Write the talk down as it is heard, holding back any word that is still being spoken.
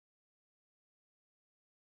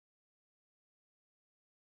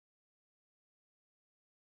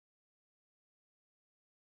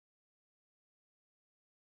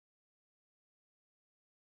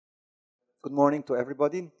Good morning to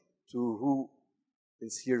everybody, to who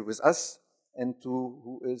is here with us, and to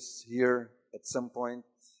who is here at some point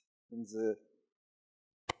in the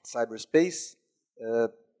cyberspace.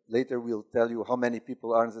 Later we'll tell you how many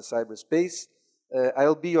people are in the cyberspace.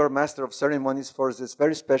 I'll be your master of ceremonies for this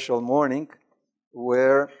very special morning,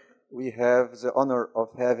 where we have the honor of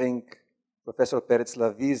having Professor Peretz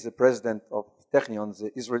Lavie, the president of Technion,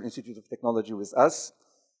 the Israel Institute of Technology, with us.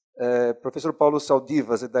 Professor Paulo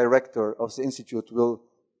Saudiva, the director of the institute, will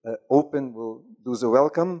will do the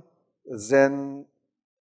welcome. Then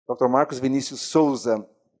Dr. Marcos Vinicius Souza,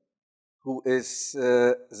 who is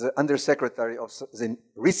the undersecretary of the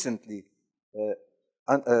recently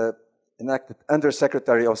enacted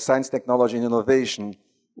Undersecretary of Science, Technology and Innovation,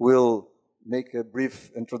 will make a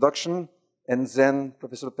brief introduction. And then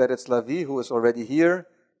Professor Peretz Lavie, who is already here.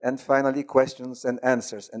 And finally, questions and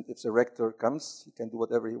answers. And if the rector comes, he can do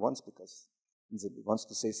whatever he wants because he wants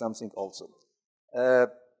to say something also.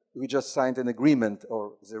 We just signed an agreement,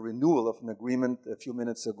 or the renewal of an agreement a few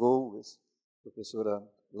minutes ago with Professor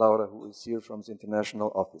Laura, who is here from the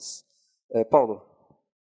International Office. Paulo.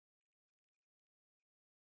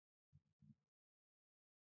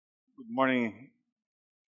 Good morning,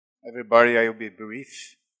 everybody. I will be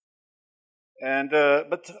brief. And,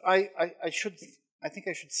 but I think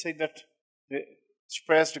I should say that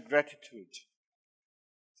express the gratitude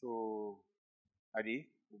to Ari,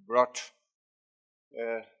 who brought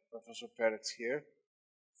Professor Peretz here.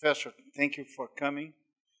 Professor, thank you for coming,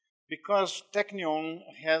 because Technion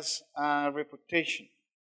has a reputation.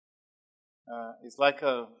 It's like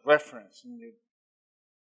a reference in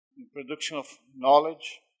the production of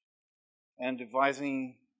knowledge and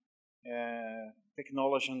devising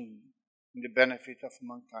technology in the benefit of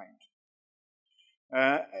mankind.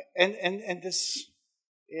 And this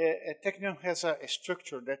Technion has a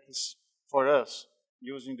structure that is, for us,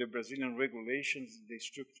 using the Brazilian regulations, the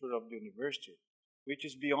structure of the university, which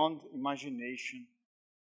is beyond imagination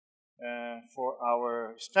for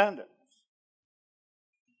our standards.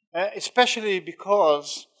 Especially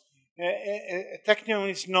because Technion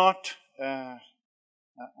is not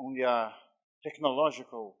only a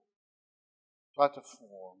technological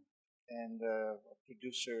platform and a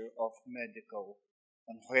producer of medical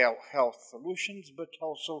and health solutions, but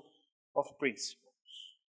also of principles.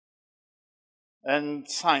 And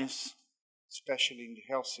science, especially in the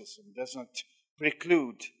health system, doesn't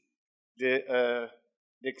preclude the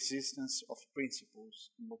existence of principles,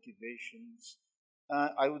 motivations.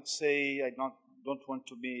 I would say I don't want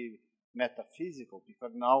to be metaphysical,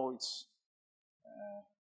 because now it's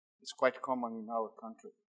quite common in our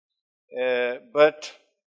country. But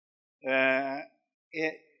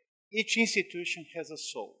each institution has a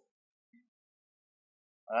soul,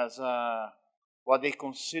 as what they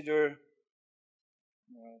consider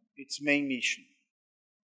its main mission.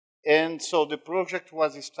 And so the project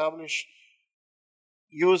was established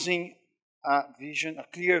using a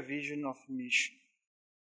clear vision of mission.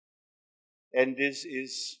 And this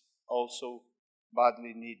is also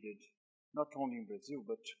badly needed, not only in Brazil,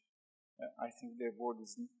 but I think the world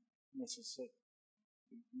is necessary,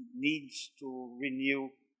 needs to renew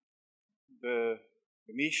the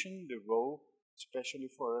mission, the role, especially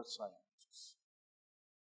for us scientists.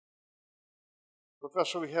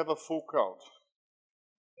 Professor, we have a full crowd,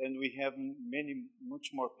 and we have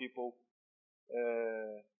much more people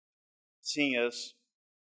seeing us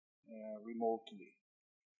remotely.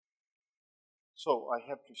 So I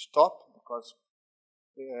have to stop, because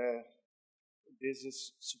this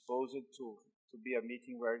is supposed to be a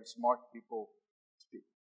meeting where smart people speak.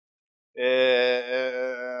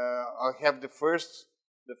 I have the first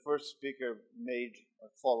speaker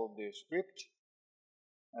followed the script.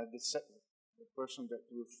 The person that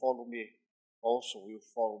will follow me also will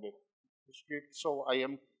follow the script. So I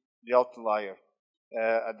am the outlier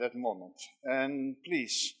at that moment. And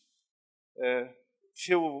please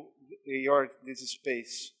feel this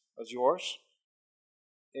space as yours,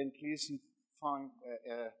 and please find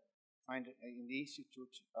in the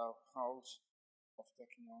Institute a house of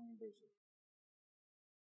Technion in Brazil.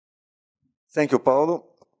 Thank you, Paulo.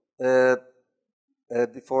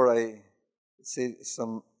 Before I say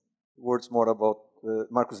some words more about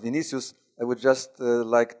Marcos Vinicius, I would just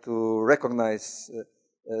like to recognize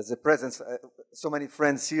the presence. So many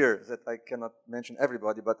friends here that I cannot mention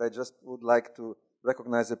everybody, but I just would like to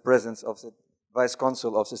recognize the presence of the Vice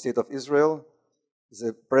Consul of the State of Israel,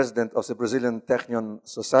 the President of the Brazilian Technion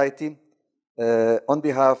Society. On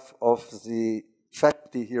behalf of the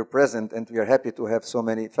faculty here present, and we are happy to have so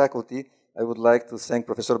many faculty, I would like to thank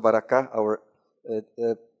Professor Baraka, our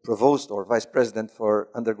provost or vice president for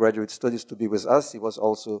undergraduate studies, to be with us. He was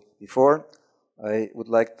also before. I would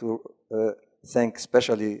like to thank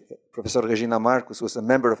especially Professor Regina Marcus, who is a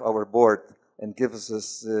member of our board and gives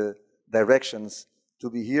us directions to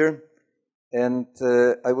be here. And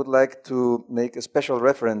I would like to make a special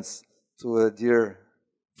reference to a dear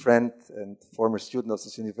friend and former student of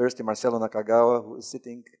this university, Marcelo Nakagawa, who is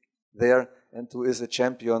sitting there and who is a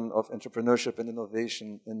champion of entrepreneurship and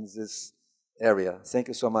innovation in this area. Thank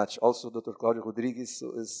you so much. Also, Dr. Claudio Rodrigues,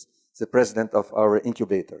 who is the president of our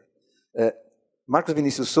incubator. Marcos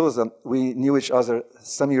Vinicius Souza, we knew each other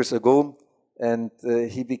some years ago, and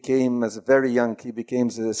he became, as very young, he became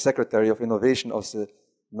the Secretary of Innovation of the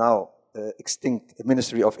now extinct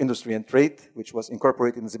Ministry of Industry and Trade, which was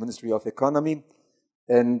incorporated in the Ministry of Economy,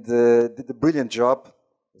 and did a brilliant job,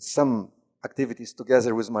 some activities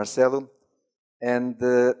together with Marcelo, and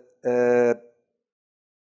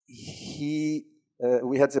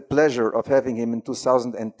we had the pleasure of having him in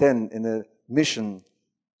 2010 in a mission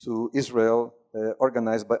to Israel,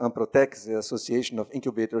 organized by Unprotec, the Association of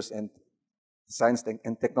Incubators and Science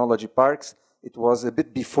and Technology Parks. It was a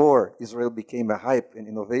bit before Israel became a hype in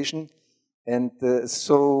innovation. And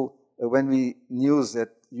so when we knew that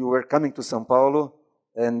you were coming to São Paulo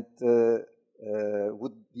and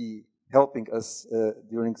would be helping us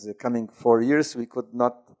during the coming 4 years, we could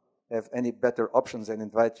not have any better options than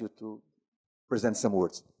invite you to present some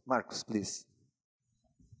words. Marcos, please.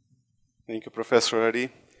 Thank you, Professor Ari.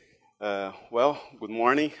 Well, good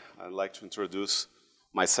morning. I'd like to introduce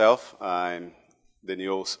myself. I'm the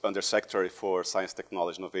new Undersecretary for Science,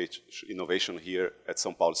 Technology, Innovation here at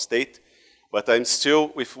São Paulo State. But I'm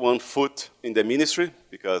still with one foot in the ministry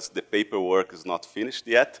because the paperwork is not finished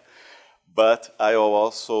yet. But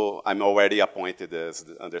I'm already appointed as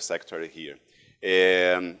the Undersecretary here.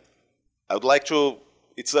 And I would like to,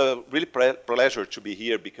 it's a really pleasure to be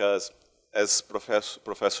here because as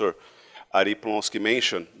Professor Ari Plonsky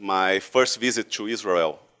mentioned, my first visit to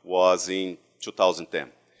Israel was in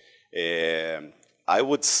 2010. I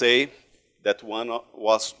would say that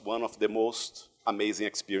was one of the most amazing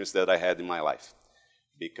experiences that I had in my life,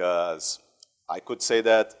 because I could say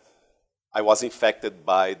that I was infected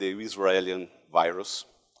by the Israeli virus,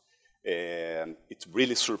 and it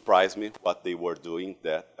really surprised me what they were doing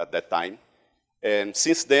at that time. And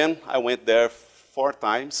since then, I went there 4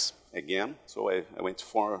 times again. So I went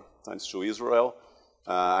 4 times to Israel.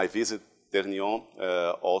 I visited Technion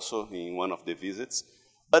also in one of the visits.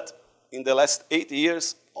 But in the last 8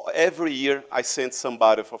 years, every year I sent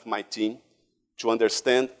somebody of my team to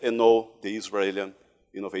understand and know the Israeli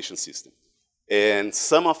innovation system. And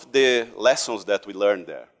some of the lessons that we learned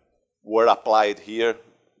there were applied here.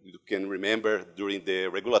 You can remember during the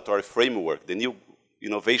regulatory framework, the new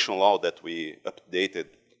innovation law that we updated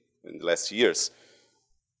in the last years.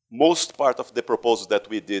 Most part of the proposals that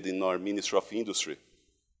we did in our Ministry of Industry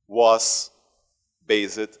was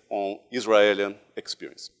based on Israeli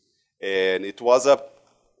experience. And it was a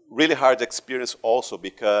really hard experience also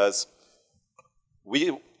because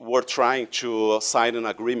we were trying to sign an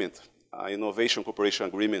agreement, an innovation cooperation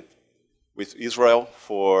agreement with Israel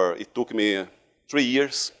it took me 3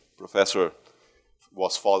 years. Professor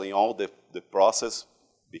was following all the process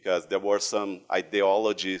because there were some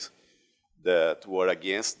ideologies that were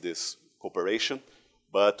against this cooperation,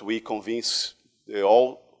 but we convinced the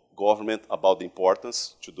whole government about the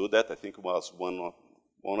importance to do that. I think it was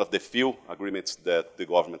one of the few agreements that the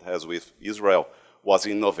government has with Israel was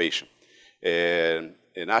innovation.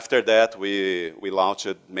 And after that, we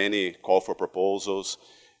launched many call for proposals,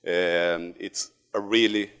 and it's a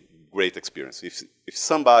really great experience. If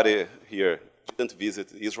somebody here didn't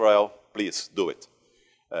visit Israel, please do it.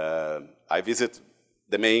 I visit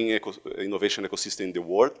the main innovation ecosystem in the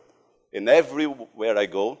world, and everywhere I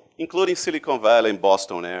go, including Silicon Valley and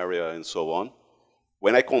Boston area and so on,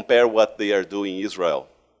 when I compare what they are doing in Israel,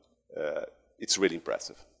 it's really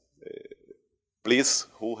impressive. Please,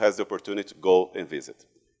 who has the opportunity, go and visit.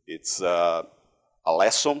 It's a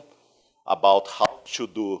lesson about how to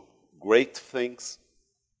do great things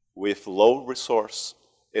with low resource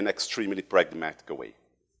in extremely pragmatic way.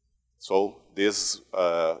 So this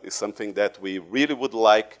is something that we really would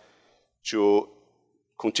like to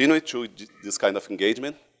continue to this kind of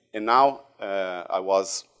engagement. And now I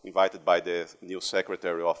was invited by the new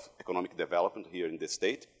Secretary of Economic Development here in the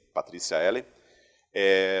state, Patricia Eli.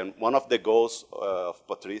 And one of the goals of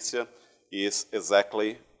Patricia is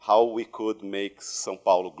exactly how we could make São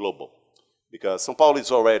Paulo global. Because São Paulo is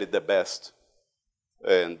already the best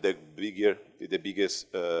and the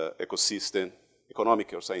biggest ecosystem,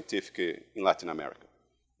 economic or scientific, in Latin America.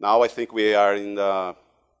 Now I think we are in the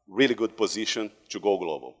really good position to go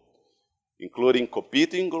global, including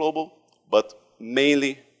competing global, but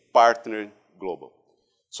mainly partnering global.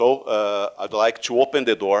 So I'd like to open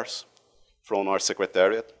the doors from our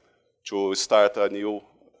secretariat to start a new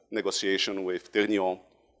negotiation with Technion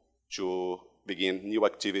to begin new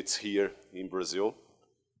activities here in Brazil,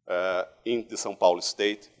 in the São Paulo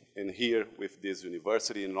state, and here with this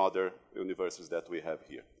university and other universities that we have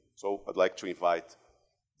here. So I'd like to invite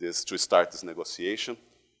this to start this negotiation,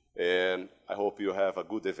 and I hope you have a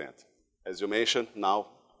good event. As you mentioned, now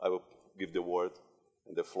I will give the word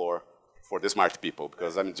and the floor for the smart people,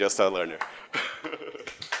 because I'm just a learner.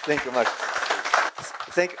 Thank you much.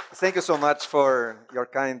 Thank you so much for your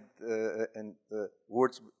kind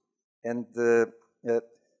words. And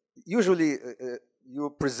usually you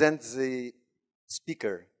present the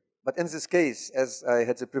speaker, but in this case, as I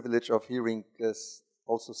had the privilege of hearing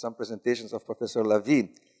also some presentations of Professor Lavie,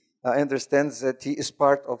 I understand that he is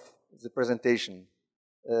part of the presentation.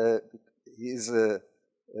 He is a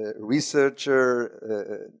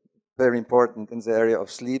researcher, very important in the area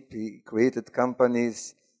of sleep. He created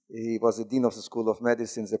companies. He was the dean of the School of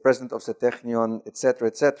Medicine, the president of the Technion, etc.,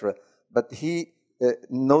 etc. But he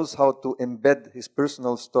knows how to embed his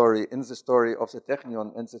personal story in the story of the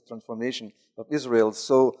Technion and the transformation of Israel.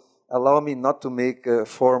 So allow me not to make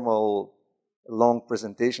formal, long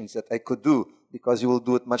presentations that I could do, because you will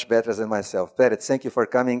do it much better than myself. Peretz, thank you for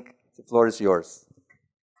coming. The floor is yours.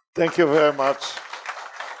 Thank you very much.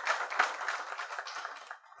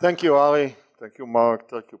 Thank you, Ari. Thank you, Mark.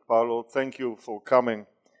 Thank you, Paulo. Thank you for coming.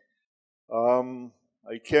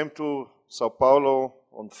 I came to Sao Paulo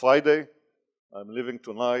on Friday. I'm leaving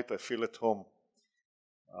tonight. I feel at home.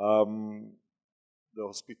 The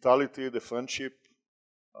hospitality, the friendship,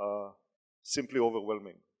 simply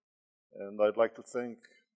overwhelming. And I'd like to thank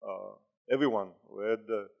everyone who had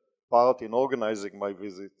part in organizing my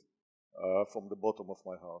visit from the bottom of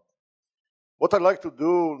my heart. What I'd like to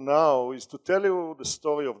do now is to tell you the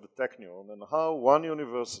story of the Technion and how one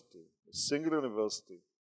university, a single university,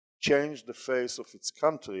 changed the face of its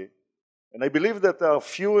country. And I believe that there are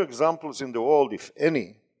few examples in the world, if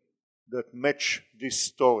any, that match this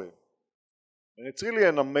story. And it's really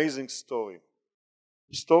an amazing story.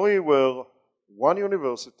 A story where one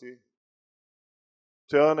university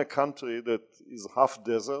turned a country that is half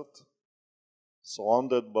desert,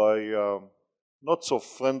 surrounded by not so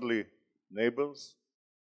friendly neighbors,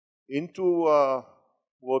 into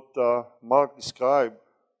what Mark described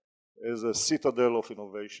as a citadel of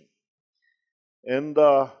innovation. And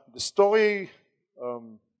the story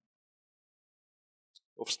of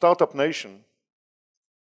Startup Nation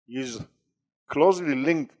is closely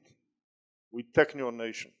linked with Technion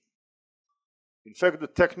Nation. In fact, the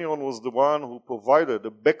Technion was the one who provided a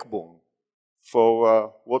backbone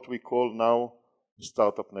for what we call now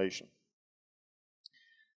Startup Nation.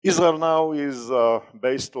 Israel now is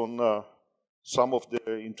based on some of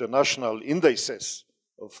the international indices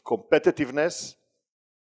of competitiveness,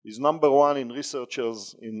 is number one in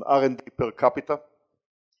researchers in R&D per capita.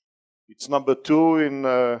 It's number two in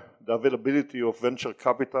the availability of venture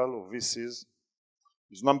capital, or VCs.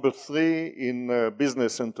 It's number three in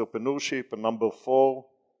business entrepreneurship, and number four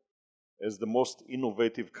as the most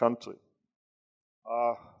innovative country.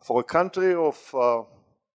 For a country of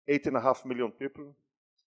 8.5 million people,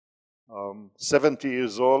 70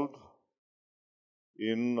 years old,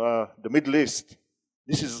 in the Middle East,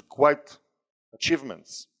 this is quite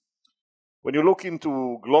achievements. When you look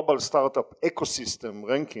into global startup ecosystem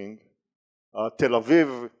ranking, Tel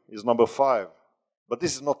Aviv is number 5. But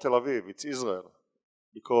this is not Tel Aviv, it's Israel.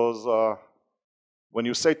 Because when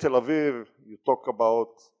you say Tel Aviv, you talk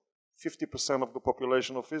about 50% of the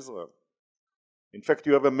population of Israel. In fact,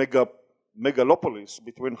 you have a megalopolis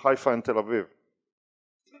between Haifa and Tel Aviv.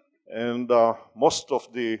 And most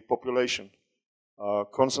of the population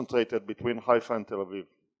concentrated between Haifa and Tel Aviv.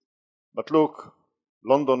 But look,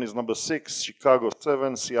 London is number 6, Chicago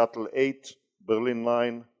 7, Seattle 8, Berlin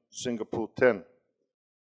 9, Singapore 10.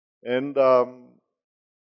 And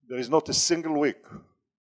there is not a single week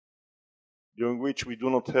during which we do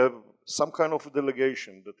not have some kind of a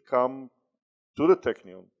delegation that come to the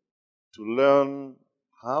Technion to learn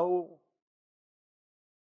how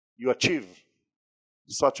you achieve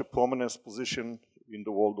such a prominent position in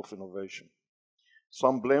the world of innovation.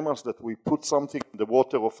 Some blame us that we put something in the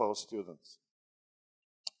water of our students.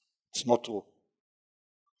 It's not true.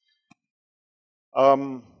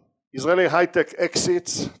 Israeli high-tech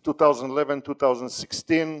exits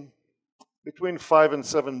 2011-2016 between 5 and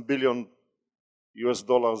 7 billion US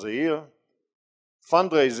dollars a year.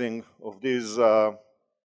 Fundraising of these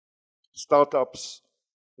startups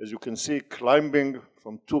as you can see, climbing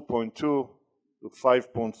from 2.2 to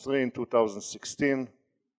 5.3 in 2016,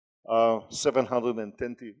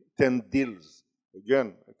 710 deals.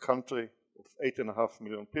 Again, a country of 8.5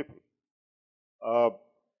 million people.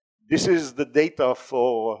 This is the data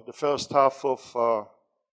for the first half of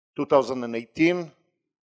 2018.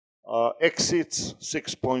 Exits,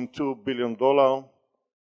 $6.2 billion.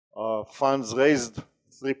 Funds raised,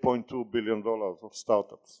 $3.2 billion of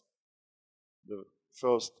startups. The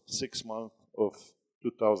first 6 months of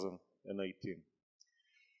 2018.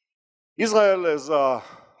 Israel is a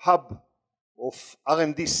hub of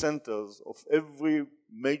R&D centers of every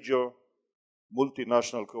major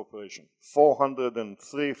multinational corporation,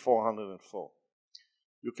 403, 404.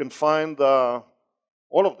 You can find all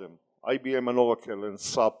of them, IBM and Oracle and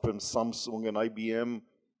SAP and Samsung and IBM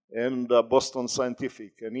and Boston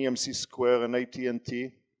Scientific and EMC Square and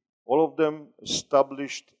AT&T, all of them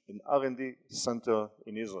established an R&D center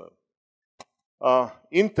in Israel.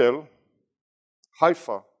 Intel,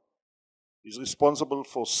 Haifa, is responsible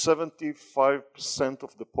for 75%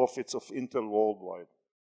 of the profits of Intel worldwide.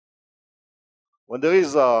 When there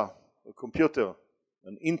is a computer,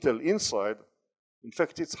 an Intel inside, in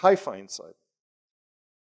fact it's Haifa inside.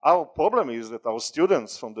 Our problem is that our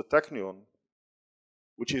students from the Technion,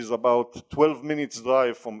 which is about 12 minutes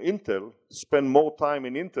drive from Intel, spend more time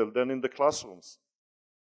in Intel than in the classrooms.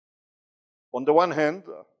 On the one hand,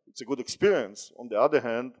 it's a good experience. On the other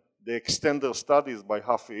hand, they extend their studies by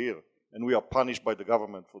half a year, and we are punished by the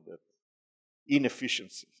government for that.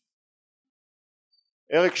 Inefficiency.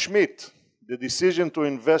 Eric Schmidt, the decision to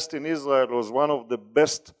invest in Israel was one of the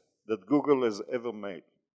best that Google has ever made.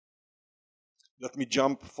 Let me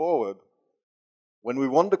jump forward. When we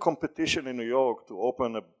won the competition in New York to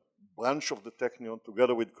open a branch of the Technion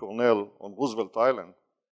together with Cornell on Roosevelt Island,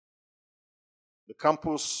 the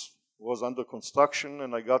campus was under construction,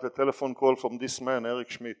 and I got a telephone call from this man, Eric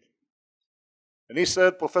Schmidt. And he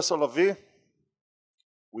said, Professor Lavi,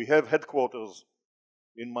 we have headquarters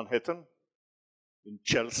in Manhattan, in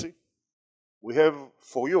Chelsea. We have,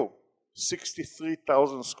 for you,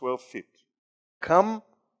 63,000 square feet. Come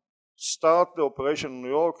start the operation in New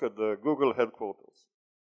York at the Google headquarters.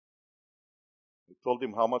 I told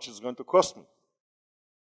him how much it's going to cost me.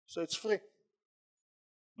 He said, it's free.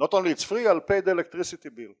 Not only it's free, I'll pay the electricity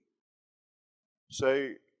bill.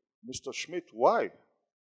 Say, Mr. Schmidt, why?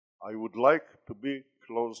 I would like to be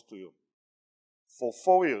close to you. For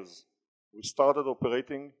 4 years, we started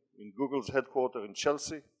operating in Google's headquarters in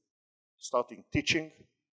Chelsea, starting teaching.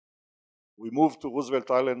 We moved to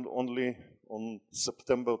Roosevelt Island only on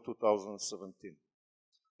September 2017.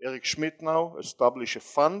 Eric Schmidt now established a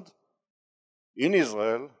fund in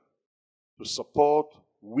Israel to support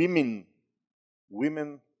women.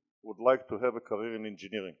 Women would like to have a career in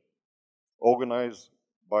engineering, organized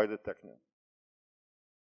by the Technion.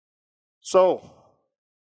 So,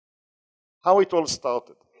 how it all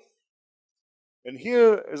started. And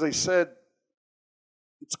here, as I said,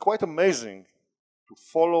 it's quite amazing to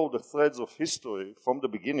follow the threads of history from the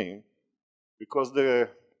beginning, because the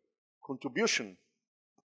contribution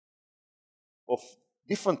of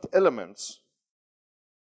different elements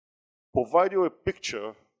provide you a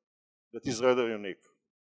picture that is rather unique.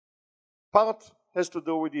 Part has to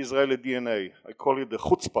do with the Israeli DNA. I call it the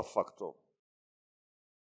chutzpah factor.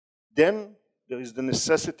 Then there is the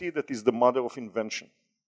necessity that is the mother of invention.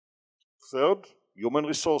 Third, human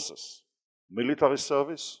resources, military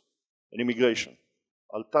service, and immigration.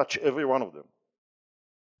 I'll touch every one of them.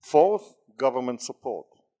 Fourth, government support.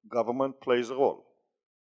 Government plays a role.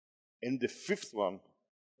 And the fifth one,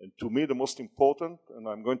 and to me the most important, and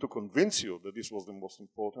I'm going to convince you that this was the most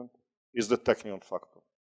important, is the Technion factor.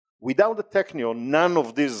 Without the Technion, none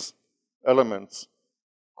of these elements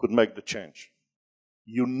could make the change.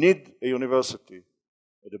 You need a university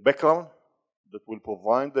with a background that will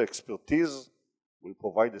provide the expertise, will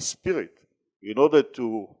provide the spirit in order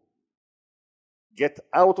to get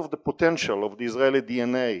out of the potential of the Israeli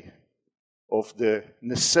DNA, of the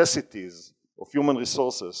necessities of human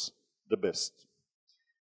resources, the best.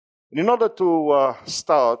 And in order to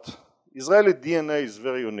start, Israeli DNA is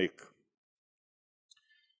very unique.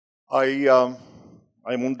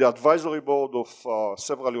 I'm on the advisory board of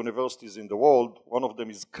several universities in the world. One of them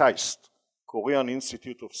is KAIST, Korean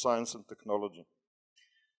Institute of Science and Technology.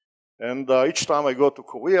 And each time I go to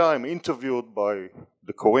Korea, I'm interviewed by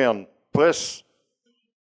the Korean press.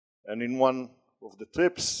 And in one of the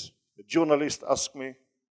trips, a journalist asked me,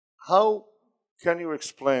 how can you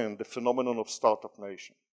explain the phenomenon of startup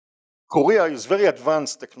nation? Korea is very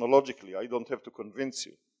advanced technologically. I don't have to convince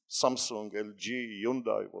you. Samsung, LG,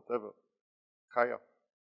 Hyundai, whatever, Kaya.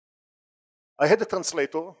 I had a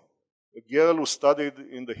translator, a girl who studied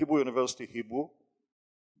in the Hebrew University Hebrew,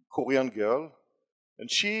 Korean girl, and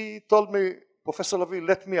she told me, Professor Lavi,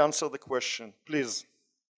 let me answer the question, please.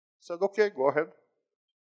 I said, okay, go ahead.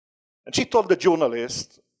 And she told the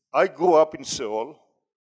journalist, I grew up in Seoul.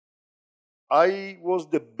 I was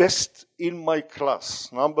the best in my class,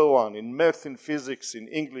 #1, in math, in physics, in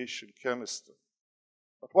English, in chemistry.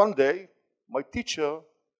 But one day, my teacher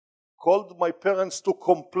called my parents to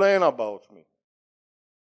complain about me.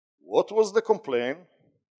 What was the complaint?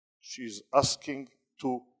 She's asking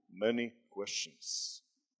too many questions.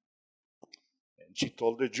 And she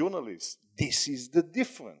told the journalist, this is the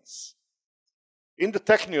difference. In the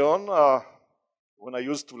Technion, when I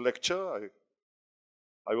used to lecture,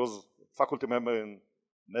 I was a faculty member in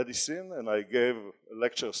medicine, and I gave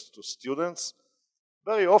lectures to students.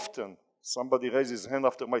 Very often, somebody raised his hand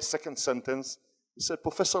after my second sentence. He said,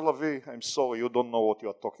 Professor Lavi, I'm sorry, you don't know what you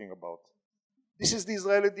are talking about. This is the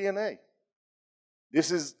Israeli DNA.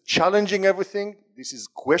 This is challenging everything. This is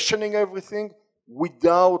questioning everything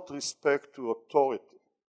without respect to authority.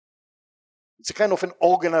 It's a kind of an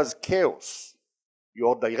organized chaos. You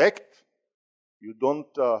are direct. You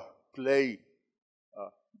don't play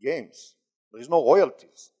games. There is no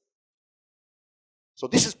royalties. So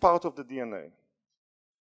this is part of the DNA.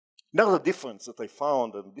 Another difference that I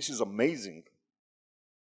found, and this is amazing,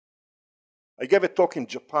 I gave a talk in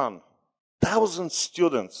Japan, 1,000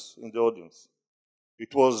 students in the audience.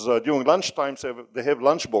 It was during lunchtime, so they have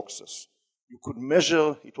lunch boxes. You could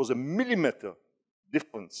measure, it was a millimeter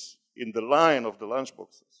difference in the line of the lunch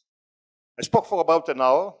boxes. I spoke for about an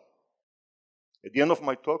hour. At the end of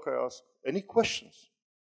my talk, I asked, any questions?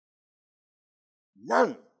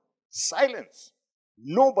 None. Silence.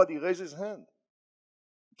 Nobody raised his hand.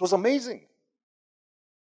 It was amazing.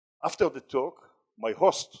 After the talk, my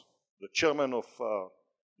host, the chairman of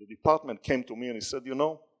the department, came to me and he said, you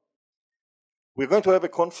know, we're going to have a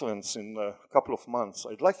conference in a couple of months.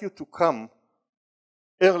 I'd like you to come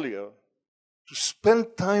earlier to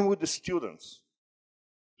spend time with the students,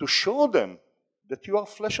 to show them that you are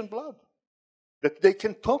flesh and blood, that they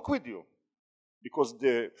can talk with you, because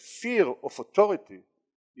the fear of authority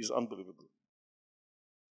is unbelievable.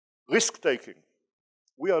 Risk-taking.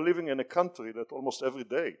 We are living in a country that almost every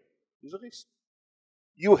day is a risk.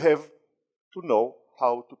 You have to know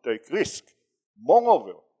how to take risk.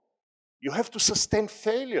 Moreover, you have to sustain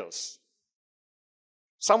failures.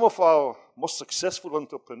 Some of our most successful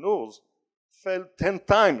entrepreneurs failed 10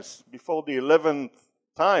 times before the 11th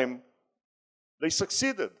time they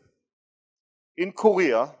succeeded. In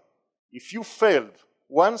Korea, if you failed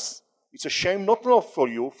once, it's a shame not only for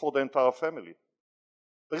you, for the entire family.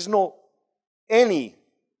 There is no any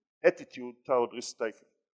attitude toward risk-taking.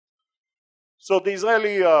 So the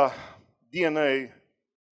Israeli DNA,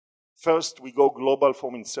 first we go global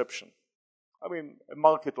from inception. I mean, a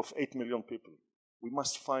market of 8 million people. We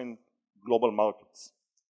must find global markets.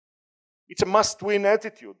 It's a must-win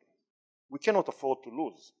attitude. We cannot afford to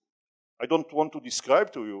lose. I don't want to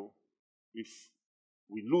describe to you if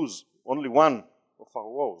we lose only one of our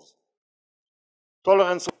wars.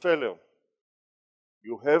 Tolerance of failure.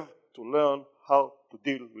 You have to learn how to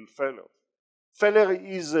deal with failure. Failure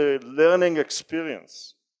is a learning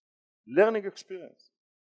experience. Learning experience.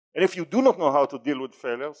 And if you do not know how to deal with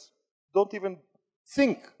failures, don't even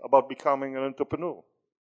think about becoming an entrepreneur.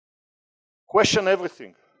 Question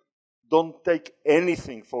everything. Don't take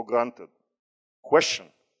anything for granted. Question.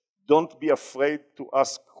 Don't be afraid to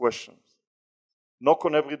ask questions. Knock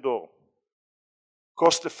on every door.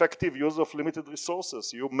 Cost-effective use of limited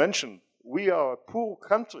resources. You mentioned we are a poor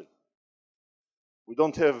country. We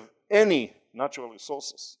don't have any natural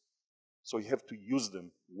resources. So you have to use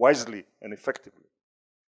them wisely and effectively.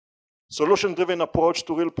 Solution-driven approach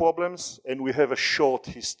to real problems, and we have a short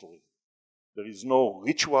history. There is no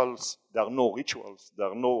rituals, there are no rituals,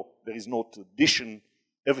 there is no tradition.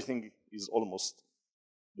 Everything is almost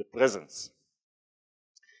the presence.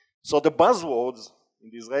 So the buzzwords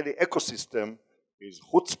in the Israeli ecosystem is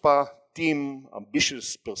chutzpah, team,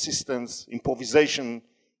 ambitious, persistence, improvisation,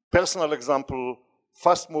 personal example,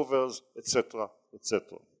 fast movers, etc.,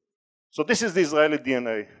 etc. So this is the Israeli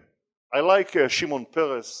DNA. I like Shimon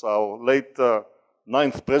Peres, our late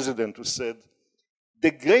 9th president, who said,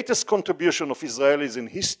 the greatest contribution of Israelis in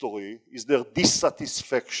history is their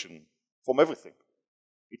dissatisfaction from everything.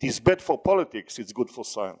 It is bad for politics, it's good for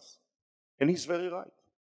science. And he's very right.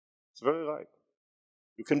 It's very right.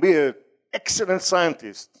 You can be an excellent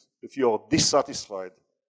scientist if you are dissatisfied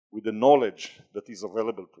with the knowledge that is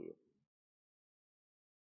available to you.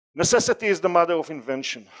 Necessity is the mother of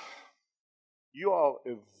invention. You are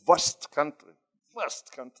a vast country,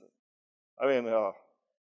 vast country. I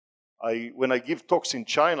mean, when I give talks in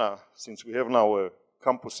China, since we have now a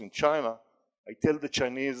campus in China, I tell the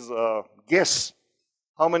Chinese, guess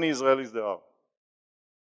how many Israelis there are.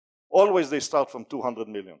 Always they start from 200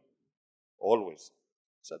 million. Always.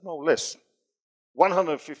 I said, no, less.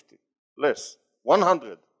 150, less.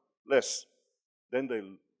 100, less. Then they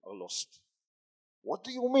are lost. What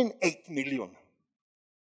do you mean 8 million?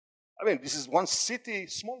 I mean, this is one city,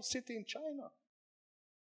 small city in China.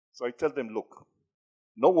 So I tell them, look,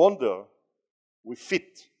 no wonder we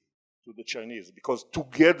fit to the Chinese, because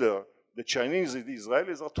together the Chinese and the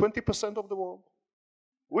Israelis are 20% of the world.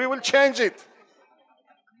 We will change it.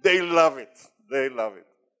 They love it. They love it.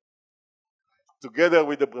 Together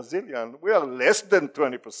with the Brazilian, we are less than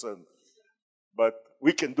 20%, but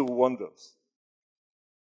we can do wonders.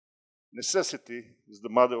 Necessity is the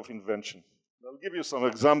mother of invention. I'll give you some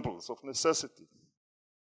examples of necessity.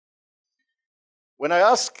 When I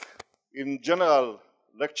ask in general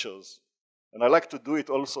lectures, and I like to do it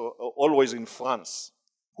also always in France,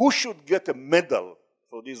 who should get a medal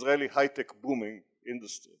for the Israeli high-tech booming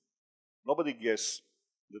industry? Nobody guesses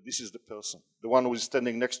that this is the person, the one who is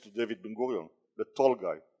standing next to David Ben-Gurion, the tall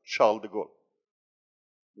guy, Charles de Gaulle.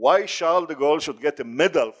 Why Charles de Gaulle should get a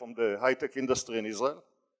medal from the high-tech industry in Israel?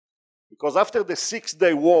 Because after the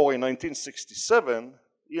Six-Day War in 1967,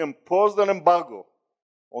 he imposed an embargo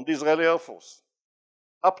on the Israeli Air Force.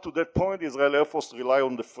 Up to that point, the Israeli Air Force relied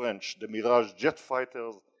on the French, the Mirage jet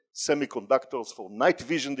fighters, semiconductors for night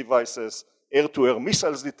vision devices, air-to-air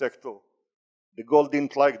missiles detector. De Gaulle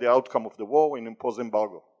didn't like the outcome of the war and imposed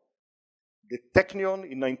embargo. The Technion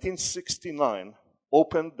in 1969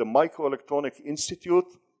 opened the Microelectronic Institute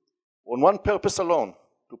on one purpose alone,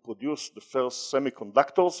 to produce the first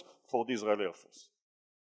semiconductors for the Israeli Air Force.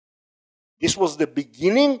 This was the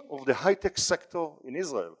beginning of the high-tech sector in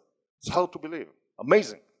Israel. It's hard to believe.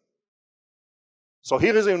 Amazing. So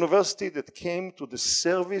here is a university that came to the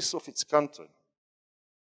service of its country.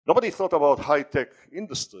 Nobody thought about high-tech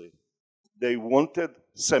industry. They wanted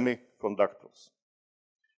semiconductors.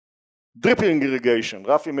 Dripping irrigation,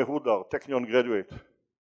 Rafi Mehudar, Technion graduate.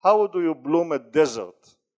 How do you bloom a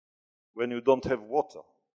desert when you don't have water?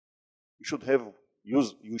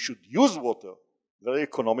 You should use water very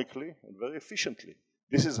economically and very efficiently.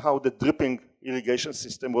 This is how the dripping irrigation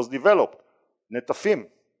system was developed. Netafim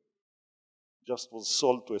just was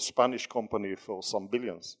sold to a Spanish company for some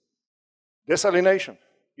billions. Desalination.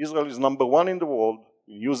 Israel is #1 in the world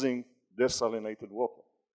in using desalinated water.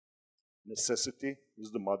 Necessity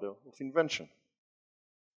is the mother of invention.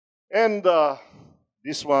 And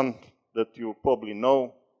this one that you probably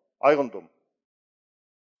know, Iron Dome.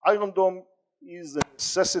 Iron Dome is a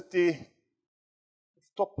necessity of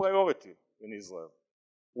top priority in Israel.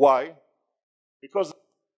 Why? Because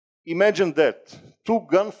imagine that, two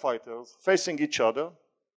gunfighters facing each other,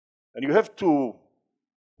 and you have to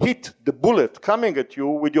hit the bullet coming at you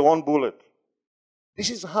with your own bullet. This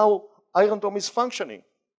is how Iron Dome is functioning.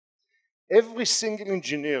 Every single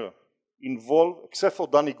engineer involved, except for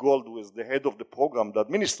Danny Gold, who is the head of the program, the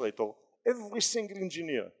administrator, every single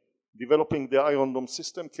engineer developing the Iron Dome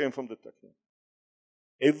system came from the Technion.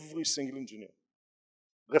 Every single engineer.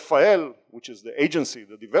 Rafael, which is the agency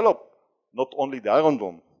that developed not only the Iron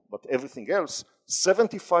Dome, but everything else,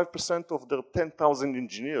 75% of their 10,000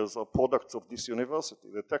 engineers are products of this university,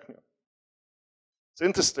 the Technion. It's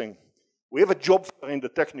interesting. We have a job fair in the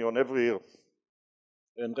Technion every year.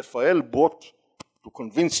 And Rafael brought, to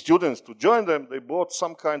convince students to join them, they brought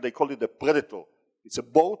some kind, they call it a Predator. It's a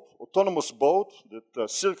boat, autonomous boat, that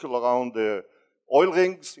circle around the oil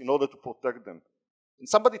rings in order to protect them. And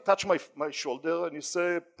somebody touched my shoulder and he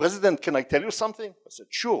said, President, can I tell you something? I said,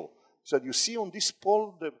 sure. He said, you see on this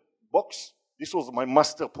pole, the box? This was my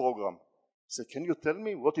master program. I said, can you tell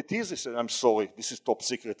me what it is? He said, I'm sorry, this is top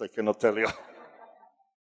secret, I cannot tell you.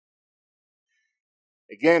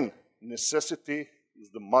 Again, necessity is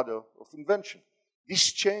the mother of invention.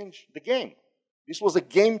 This changed the game. This was a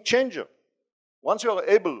game changer. Once you are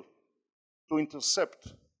able to intercept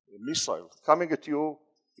a missile coming at you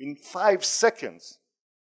in 5 seconds,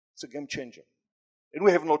 it's a game changer. And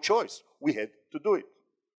we have no choice. We had to do it.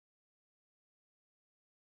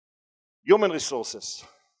 Human resources.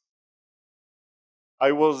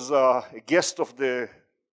 I was a guest of the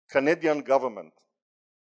Canadian government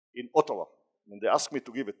in Ottawa, and they asked me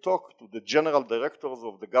to give a talk to the general directors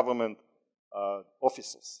of the government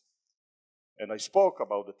offices. And I spoke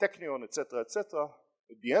about the Technion, etc., etc.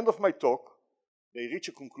 At the end of my talk, they reached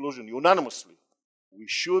a conclusion unanimously. We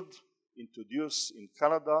should introduce in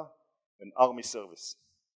Canada an army service.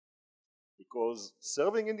 Because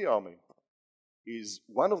serving in the army is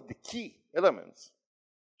one of the key elements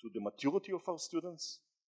to the maturity of our students,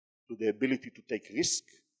 to the ability to take risk,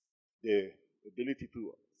 the ability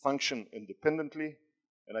to function independently.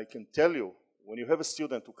 And I can tell you, when you have a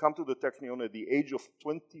student who come to the Technion at the age of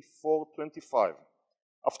 24, 25,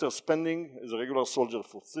 after spending as a regular soldier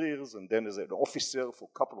for 3 years and then as an officer for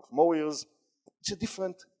a couple of more years, it's a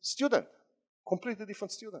different student, completely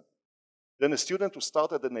different student than a student who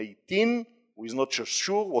started at 18, who is not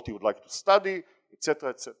sure what he would like to study, etc.,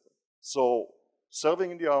 etc. So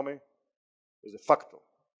serving in the army is a factor.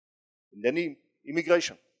 And then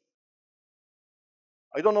immigration.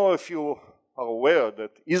 I don't know if you are aware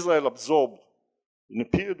that Israel absorbed, in a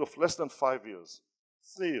period of less than 5 years,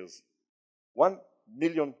 3 years, 1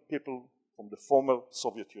 million people from the former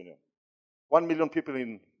Soviet Union. 1 million people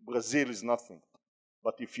in Brazil is nothing.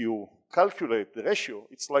 But if you calculate the ratio,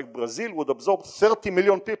 it's like Brazil would absorb 30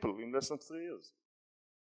 million people in less than 3 years.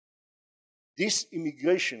 This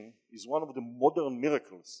immigration is one of the modern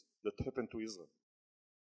miracles that happened to Israel.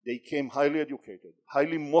 They came highly educated,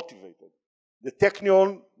 highly motivated. The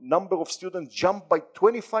Technion number of students jumped by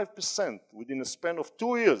 25% within a span of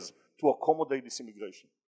 2 years to accommodate this immigration.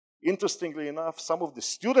 Interestingly enough, some of the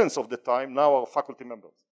students of the time now are faculty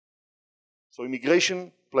members. So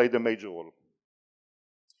immigration played a major role.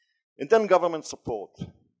 And then government support.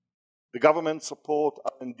 The government support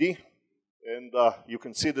R&D, and you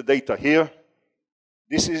can see the data here.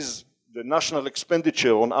 This is the national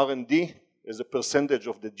expenditure on R&D as a percentage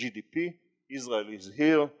of the GDP. Israel is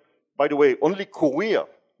here. By the way, only Korea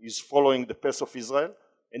is following the path of Israel,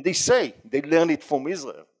 and they say they learn it from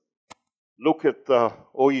Israel. Look at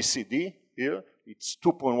OECD here, it's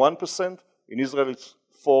 2.1%. In Israel, it's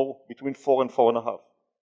between 4 and 4.5.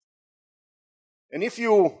 And if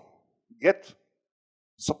you get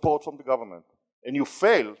support from the government and you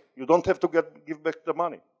fail, you don't have to give back the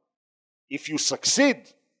money. If you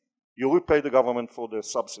succeed, you repay the government for the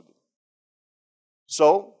subsidy.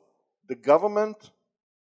 So the government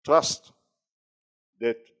trusts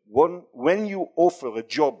that when you offer a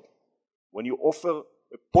job, when you offer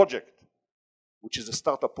a project, which is a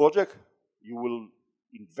startup project, you will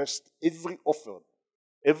invest every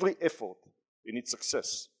effort in its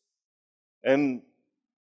success. And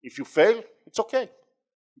if you fail, it's okay.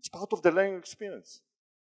 It's part of the learning experience.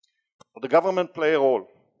 But the government plays a role.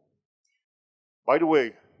 By the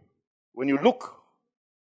way, when you look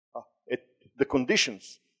at the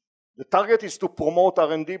conditions, the target is to promote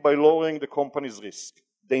R&D by lowering the company's risk.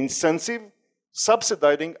 The incentive,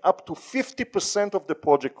 subsidizing up to 50% of the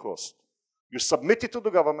project cost. You submit it to the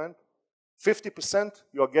government, 50%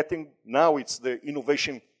 you are getting, now it's the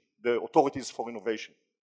innovation, the authorities for innovation.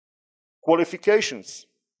 Qualifications,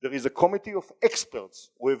 there is a committee of experts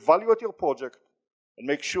who evaluate your project and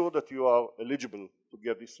make sure that you are eligible to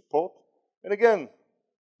get this support. And again,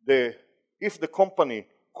 if the company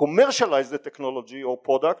commercializes the technology or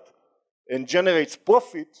product and generates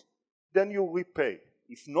profit, then you repay.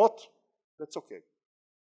 If not, that's okay.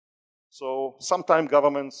 So sometimes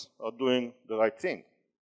governments are doing the right thing.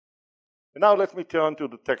 And now let me turn to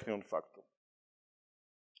the Technion factor.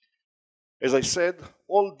 As I said,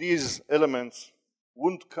 all these elements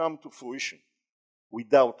wouldn't come to fruition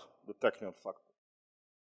without the Technion factor.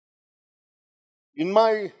 In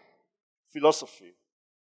my philosophy,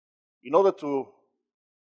 in order to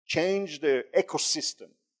change the ecosystem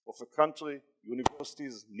of a country,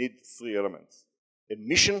 universities need 3 elements. A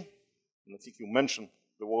mission, and I think you mentioned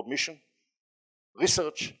the word mission,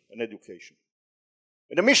 research, and education.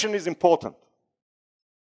 And the mission is important.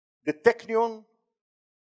 The Technion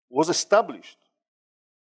was established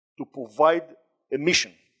to provide a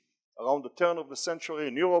mission. Around the turn of the century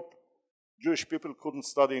in Europe, Jewish people couldn't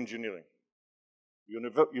study engineering.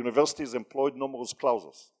 Universities employed numerous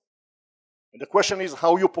clauses. And the question is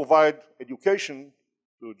how you provide education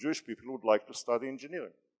to Jewish people who would like to study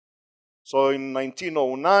engineering. So in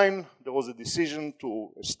 1909, there was a decision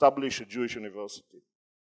to establish a Jewish university.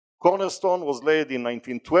 Cornerstone was laid in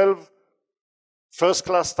 1912. First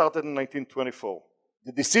class started in 1924.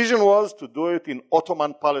 The decision was to do it in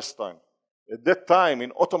Ottoman Palestine. At that time,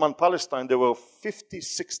 in Ottoman Palestine, there were 50,000,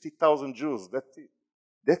 60,000 Jews.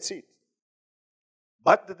 That's it.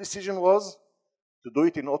 But the decision was to do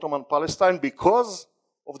it in Ottoman Palestine because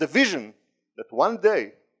of the vision that one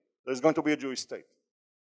day there's going to be a Jewish state.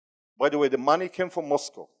 By the way, the money came from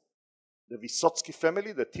Moscow. The Vysotsky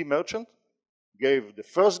family, the tea merchant, gave the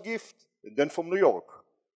first gift, and then from New York.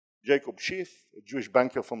 Jacob Schiff, a Jewish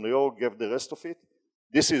banker from New York, gave the rest of it.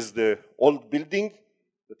 This is the old building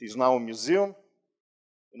that is now a museum.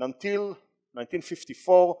 And until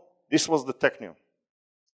 1954, this was the Technion.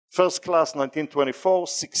 First class, 1924,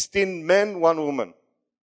 16 men, 1 woman,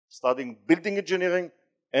 studying building engineering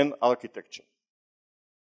and architecture.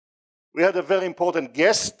 We had a very important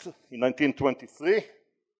guest in 1923,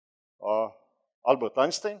 Albert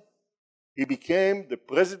Einstein. He became the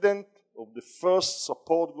president of the first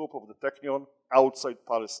support group of the Technion outside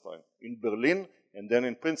Palestine, in Berlin and then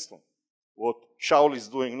in Princeton. What Shaul is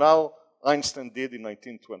doing now, Einstein did in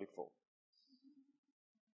 1924.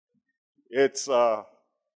 It's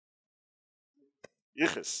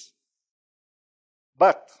yichus.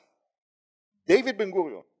 But David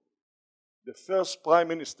Ben-Gurion, the first prime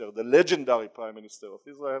minister, the legendary prime minister of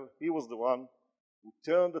Israel, he was the one who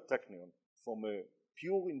turned the Technion from a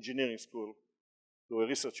pure engineering school to a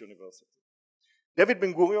research university. David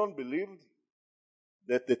Ben-Gurion believed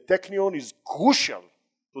that the Technion is crucial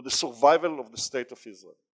to the survival of the state of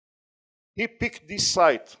Israel. He picked this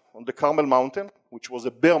site on the Carmel Mountain, which was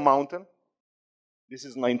a bare mountain. This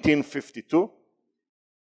is 1952.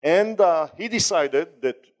 And he decided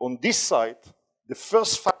that on this site, the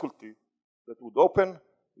first faculty that would open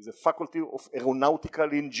is a faculty of aeronautical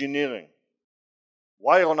engineering.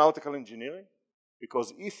 Why aeronautical engineering?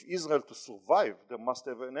 Because if Israel to survive, there must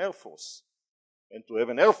have an air force. And to have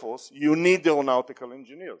an air force, you need aeronautical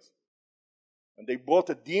engineers. And they brought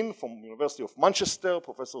a dean from University of Manchester,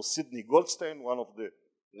 Professor Sidney Goldstein, one of the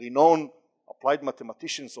renowned applied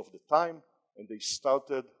mathematicians of the time, and they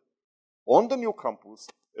started on the new campus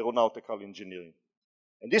aeronautical engineering.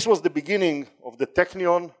 And this was the beginning of the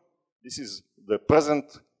Technion. This is the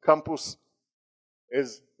present campus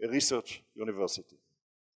as a research university.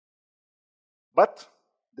 But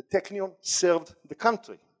the Technion served the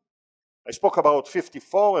country. I spoke about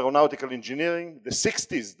 54, aeronautical engineering. The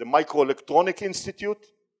 60s, the Microelectronic Institute.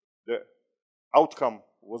 The outcome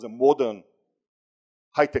was a modern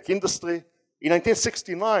high-tech industry. In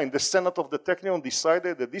 1969, the Senate of the Technion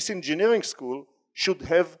decided that this engineering school should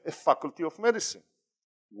have a faculty of medicine.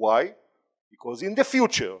 Why? Because in the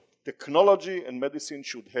future, technology and medicine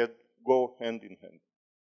should go hand in hand.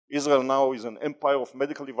 Israel now is an empire of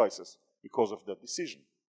medical devices because of that decision.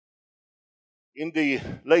 In the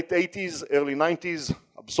late 80s, early 90s,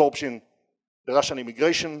 absorption, the Russian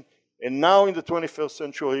immigration, and now in the 21st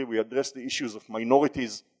century, we address the issues of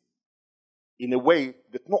minorities in a way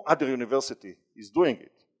that no other university is doing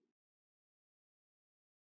it.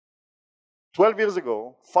 12 years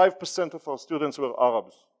ago, 5% of our students were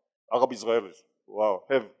Arabs, Arab Israelis, who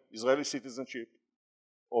have Israeli citizenship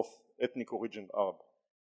of ethnic origin Arab.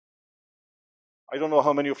 I don't know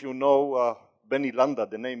how many of you know Benny Landa,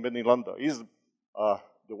 the name Benny Landa. He's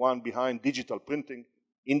the one behind digital printing,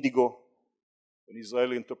 Indigo, an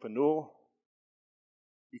Israeli entrepreneur.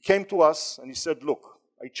 He came to us and he said, look,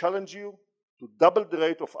 I challenge you to double the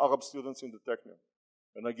rate of Arab students in the Technion,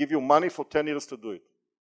 and I give you money for 10 years to do it.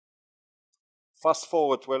 Fast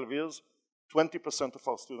forward 12 years, 20% of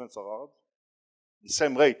our students are Arab, the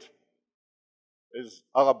same rate as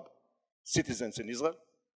Arab citizens in Israel.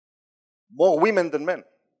 More women than men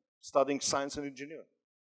studying science and engineering.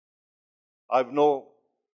 I've known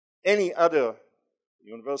any other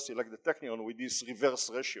university like the Technion with this reverse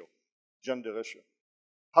ratio, gender ratio.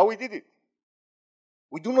 How we did it?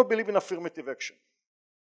 We do not believe in affirmative action.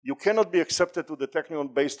 You cannot be accepted to the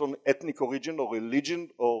Technion based on ethnic origin or religion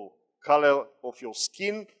or color of your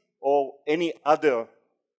skin or any other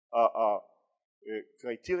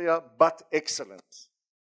criteria, but excellence.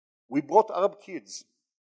 We brought Arab kids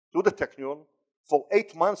to the Technion for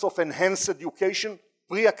 8 months of enhanced education,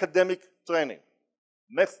 pre-academic training,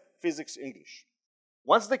 math, physics, English.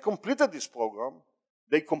 Once they completed this program,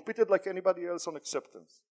 they competed like anybody else on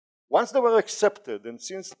acceptance. Once they were accepted, and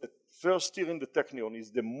since the first year in the Technion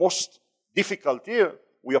is the most difficult year,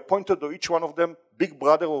 we appointed to each one of them big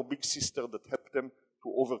brother or big sister that helped them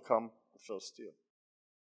to overcome the first year.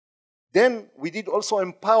 Then we did also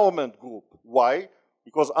empowerment group. Why?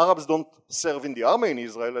 Because Arabs don't serve in the army in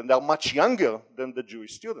Israel and they are much younger than the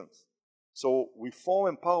Jewish students. So we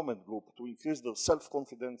form empowerment group to increase their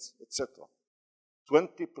self-confidence, etc.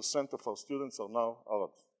 20% of our students are now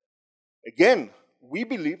Arabs. Again, we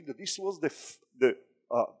believe that this was the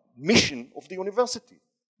mission of the university.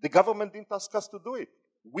 The government didn't ask us to do it.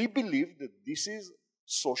 We believe that this is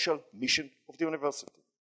social mission of the university.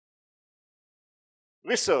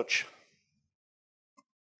 Research.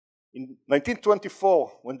 In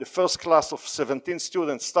 1924, when the first class of 17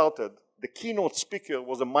 students started, the keynote speaker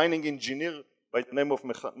was a mining engineer by the name of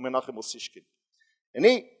Menachem Osishkin. And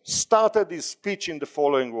he started his speech in the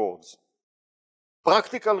following words.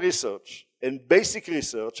 Practical research and basic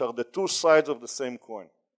research are the two sides of the same coin.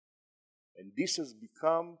 And this has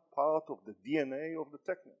become part of the DNA of the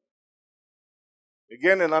Technion.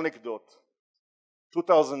 Again, an anecdote.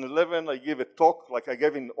 2011, I gave a talk like I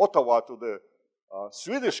gave in Ottawa to the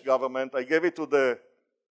Swedish government, I gave it to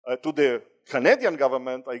the Canadian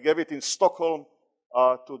government, I gave it in Stockholm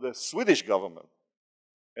to the Swedish government.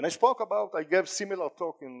 And I gave similar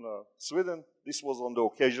talk in Sweden. This was on the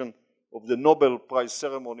occasion of the Nobel Prize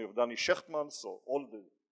ceremony of Danny Shechtman, so all the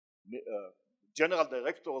general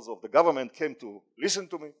directors of the government came to listen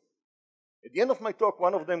to me. At the end of my talk,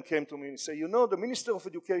 one of them came to me and said, you know, the Minister of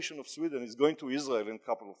Education of Sweden is going to Israel in a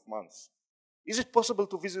couple of months. Is it possible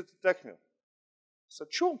to visit the Technion? I said,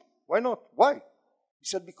 sure, why not? Why? He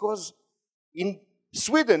said, because in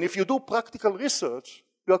Sweden, if you do practical research,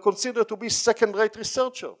 you are considered to be second-rate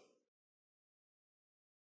researcher.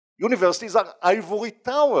 Universities are ivory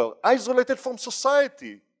tower, isolated from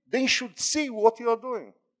society. They should see what you are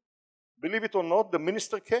doing. Believe it or not, the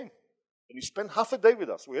minister came. And he spent half a day with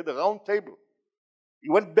us. We had a round table. He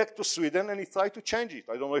went back to Sweden and he tried to change it.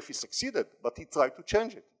 I don't know if he succeeded, but he tried to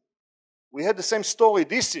change it. We had the same story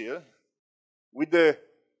this year with the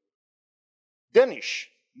Danish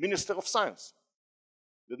Minister of Science.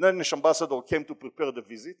 The Danish ambassador came to prepare the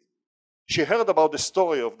visit. She heard about the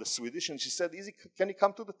story of the Swedish and she said, can he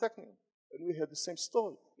come to the Technion? And we had the same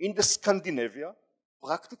story. In the Scandinavia,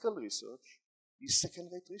 practical research is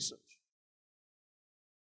second-rate research.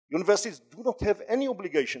 Universities do not have any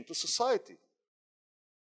obligation to society.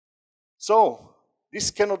 So,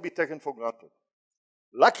 this cannot be taken for granted.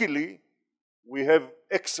 Luckily, we have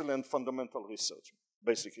excellent fundamental research,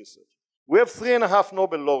 basic research. We have 3.5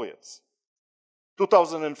 Nobel laureates.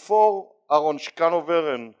 2004, Aaron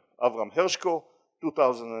Shkanover and Avram Hershko,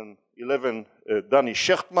 2011, Danny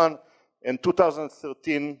Shechtman, and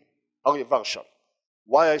 2013, Aryeh Warshal.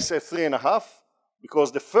 Why I say 3.5?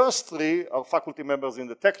 Because the first 3 are faculty members in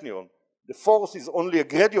the Technion. The fourth is only a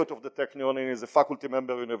graduate of the Technion and is a faculty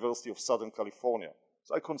member at the University of Southern California.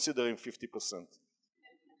 So I consider him 50%.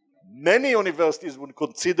 Many universities would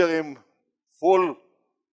consider him full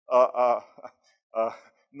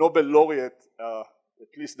Nobel laureate,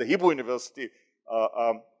 at least the Hebrew University.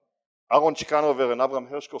 Aaron Shkanover and Avram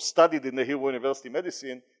Hershko studied in the Hebrew University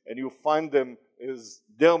Medicine, and you find them as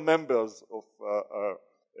their members of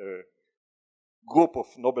group of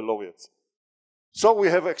Nobel laureates. So we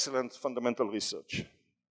have excellent fundamental research.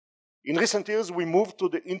 In recent years, we moved to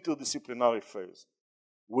the interdisciplinary phase.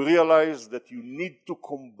 We realized that you need to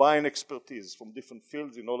combine expertise from different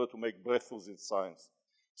fields in order to make breakthroughs in science.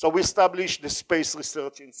 So we established the Space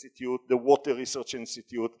Research Institute, the Water Research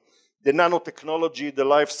Institute, the nanotechnology, the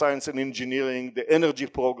life science and engineering, the energy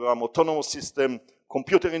program, autonomous system,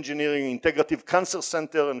 computer engineering, integrative cancer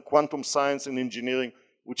center, and quantum science and engineering,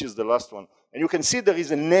 which is the last one. And you can see there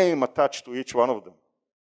is a name attached to each one of them.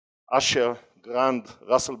 Asher, Grand,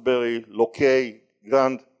 Russellberry, Lokey,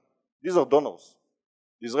 Grand. These are donors.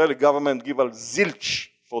 The Israeli government gives a zilch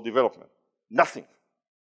for development. Nothing.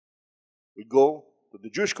 We go to the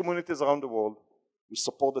Jewish communities around the world. We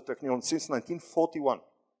support the Technion since 1941.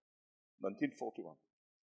 1941.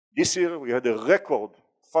 This year we had a record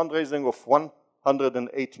fundraising of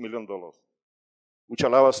 $108 million, which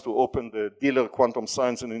allow us to open the Dealer Quantum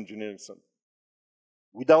Science and Engineering Center.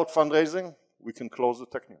 Without fundraising, we can close the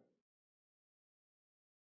Technion.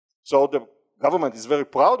 So the government is very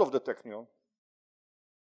proud of the Technion,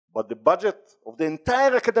 but the budget of the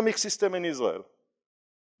entire academic system in Israel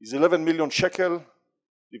is 11 million shekel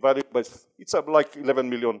divided by, it's like 11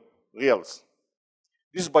 million reals.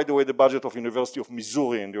 This is, by the way, the budget of University of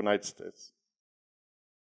Missouri in the United States.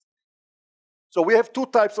 So we have 2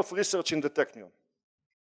 types of research in the Technion.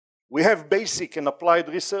 We have basic and applied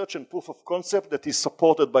research and proof of concept that is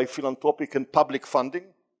supported by philanthropic and public funding,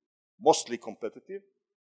 mostly competitive.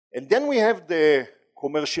 And then we have the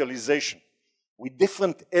commercialization with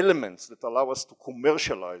different elements that allow us to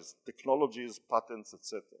commercialize technologies, patents,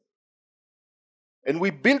 etc. And we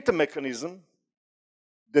built a mechanism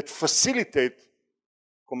that facilitates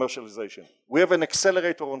commercialization. We have an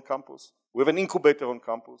accelerator on campus. We have an incubator on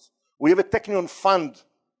campus. We have a Technion fund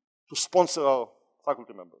to sponsor our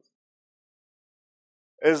faculty members.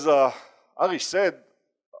 As Ari said,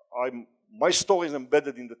 my story is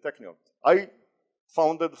embedded in the Technion. I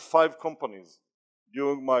founded 5 companies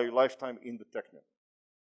during my lifetime in the Technion.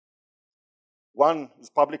 1 is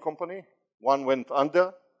a public company, 1 went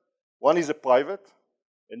under, 1 is a private,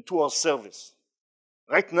 and 2 are service.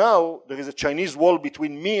 Right now, there is a Chinese wall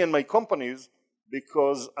between me and my companies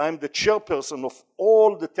because I'm the chairperson of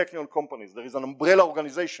all the Technion companies. There is an umbrella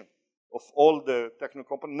organization of all the Technion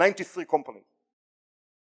companies, 93 companies.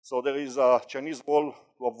 So there is a Chinese wall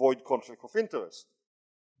to avoid conflict of interest.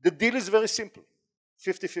 The deal is very simple,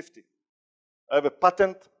 50-50. I have a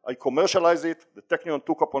patent, I commercialize it, the Technion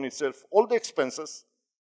took upon itself all the expenses,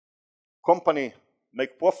 company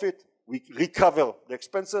make profit, we recover the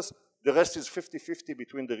expenses. The rest is 50-50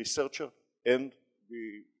 between the researcher and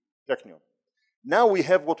the Technion. Now we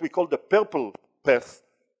have what we call the purple path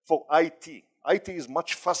for IT. IT is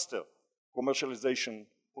much faster commercialization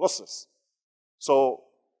process. So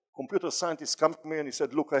computer scientists come to me and he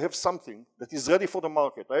said, look, I have something that is ready for the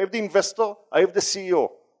market. I have the investor, I have the CEO. I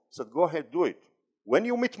said, go ahead, do it. When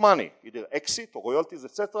you meet money, either exit or royalties,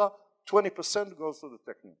 etc., 20% goes to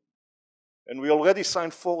the Technion. And we already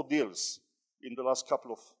signed 4 deals in the last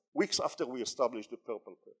couple of weeks after we established the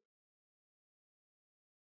purple path.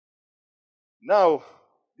 Now,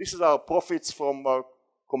 this is our profits from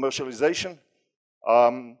commercialization.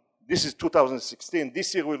 This is 2016.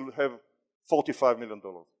 This year we'll have $45 million.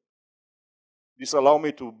 This allows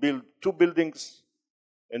me to build 2 buildings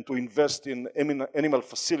and to invest in animal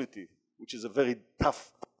facility, which is a very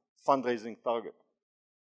tough fundraising target.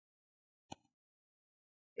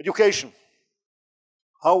 Education.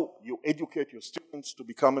 How you educate your students to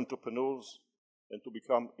become entrepreneurs and to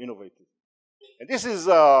become innovative. And this is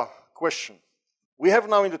a question. We have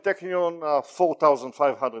now in the Technion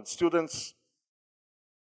 4,500 students.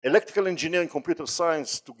 Electrical engineering, computer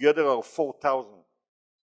science together are 4,000.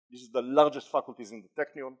 This is the largest faculties in the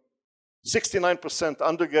Technion. 69%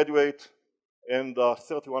 undergraduate and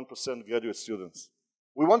 31% graduate students.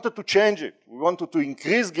 We wanted to change it. We wanted to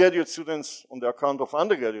increase graduate students on the account of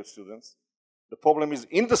undergraduate students. The problem is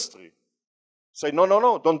industry. Say, no, no,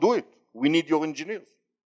 no, don't do it. We need your engineers.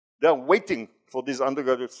 They are waiting for these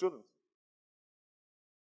undergraduate students.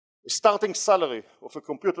 The starting salary of a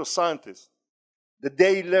computer scientist, the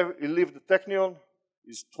day he leaves the Technion,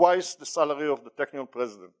 is twice the salary of the Technion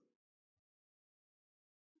president.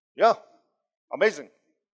 Yeah, amazing.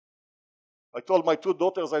 I told my 2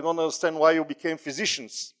 daughters, I don't understand why you became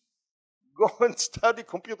physicians. Go and study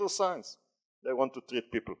computer science. They want to treat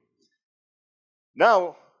people.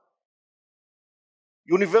 Now,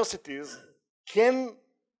 universities can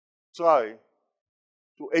try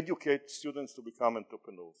to educate students to become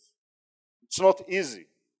entrepreneurs. It's not easy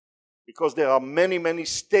because there are many, many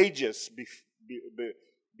stages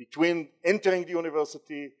between entering the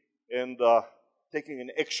university and taking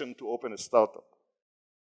an action to open a startup.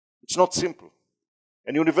 It's not simple.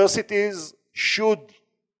 And universities should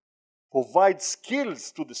provide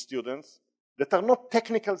skills to the students that are not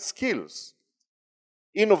technical skills.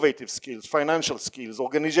 Innovative skills, financial skills,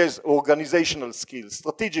 organizational skills,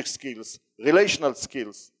 strategic skills, relational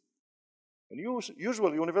skills. And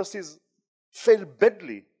usually universities fail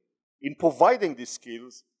badly in providing these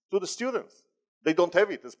skills to the students. They don't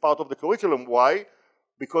have it as part of the curriculum. Why?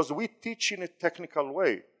 Because we teach in a technical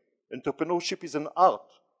way. Entrepreneurship is an art.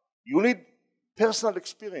 You need personal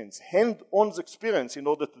experience, hand-on experience in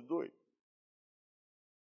order to do it.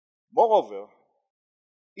 Moreover,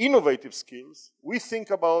 innovative skills, we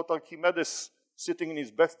think about Archimedes sitting in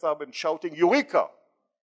his bathtub and shouting, Eureka!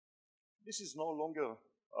 This is no longer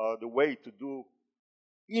the way to do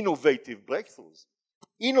innovative breakthroughs.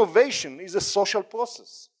 Innovation is a social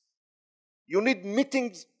process. You need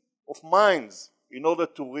meetings of minds in order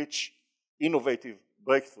to reach innovative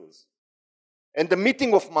breakthroughs. And the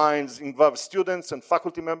meeting of minds involves students and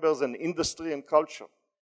faculty members and industry and culture.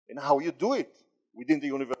 And how you do it within the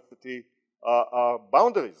university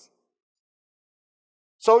boundaries.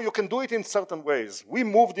 So you can do it in certain ways. We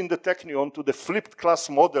moved in the Technion to the flipped class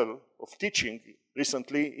model of teaching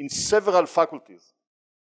recently in several faculties.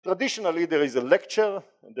 Traditionally, there is a lecture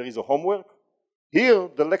and there is a homework. Here,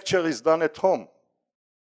 the lecture is done at home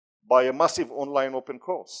by a massive online open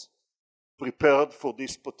course prepared for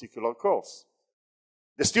this particular course.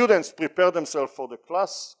 The students prepare themselves for the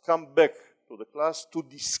class, come back to the class to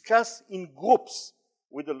discuss in groups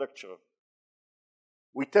with the lecturer.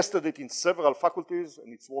 We tested it in several faculties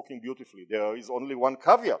and it's working beautifully. There is only one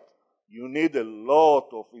caveat. You need a lot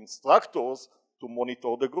of instructors to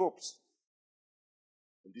monitor the groups.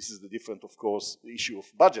 And this is the different, of course, the issue of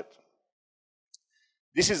budget.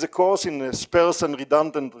 This is a course in sparse and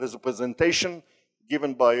redundant representation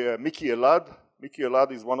given by Mickey Elad. Mickey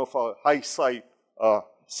Elad is one of our high-sci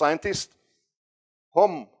scientists.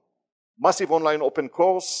 Home, massive online open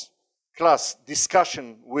course, class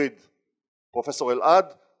discussion with Professor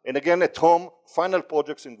Elad, and again at home, final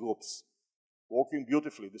projects in groups. Working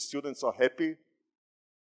beautifully. The students are happy,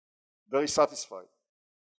 very satisfied.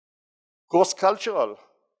 Cross-cultural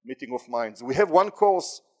meeting of minds. We have one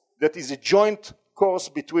course that is a joint course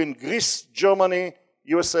between Greece, Germany,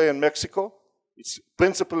 USA, and Mexico. It's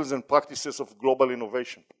Principles and Practices of Global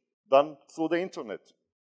Innovation, done through the internet.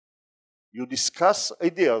 You discuss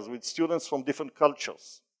ideas with students from different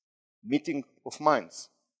cultures, meeting of minds.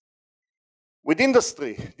 With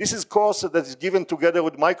industry, this is a course that is given together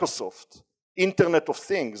with Microsoft, Internet of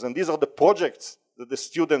Things, and these are the projects that the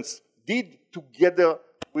students did together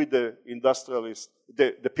with the industrialists,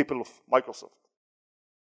 the people of Microsoft.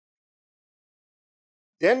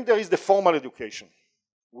 Then there is the formal education.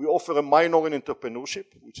 We offer a minor in entrepreneurship,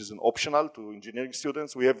 which is an optional to engineering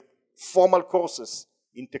students. We have formal courses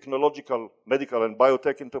in technological, medical, and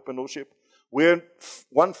biotech entrepreneurship. We have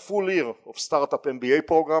 1 full year of startup MBA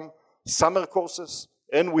program, summer courses,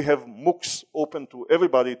 and we have MOOCs open to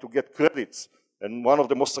everybody to get credits. And one of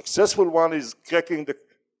the most successful one is cracking the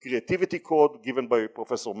creativity code given by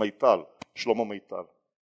Professor Meital, Shlomo Meital.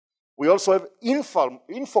 We also have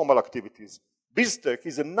informal activities. BizTech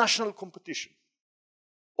is a national competition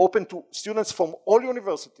open to students from all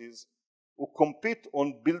universities who compete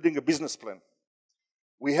on building a business plan.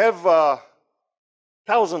 We have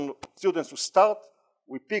 1,000 students who start.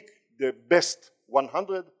 We pick the best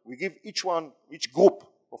 100. We give each group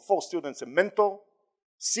of 4 students a mentor,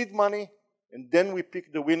 seed money, and then we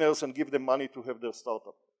pick the winners and give them money to have their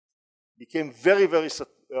startup. Became very, very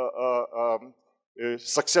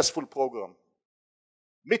successful program.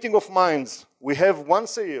 Meeting of minds, we have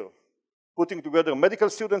once a year, putting together medical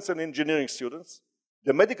students and engineering students.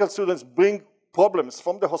 The medical students bring problems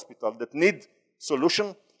from the hospital that need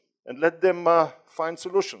solution and let them find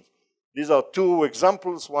solutions. These are 2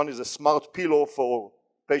 examples. One is a smart pillow for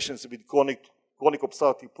patients with chronic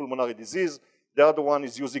obstructive pulmonary disease. The other one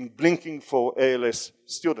is using blinking for ALS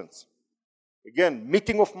students. Again,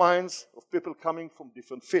 meeting of minds of people coming from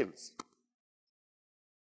different fields.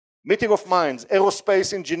 Meeting of minds,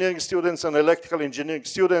 aerospace engineering students and electrical engineering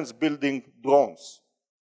students building drones.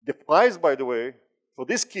 The prize, by the way, for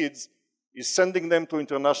these kids is sending them to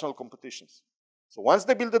international competitions. So once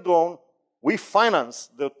they build a drone, we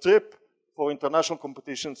finance their trip for international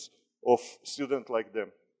competitions of students like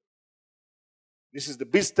them. This is the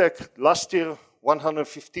BizTech. Last year,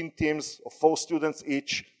 115 teams of 4 students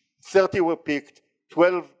each, 30 were picked,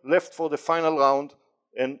 12 left for the final round,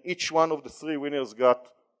 and each one of the 3 winners got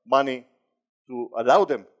money to allow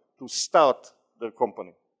them to start their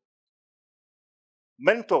company.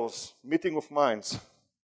 Mentors, meeting of minds.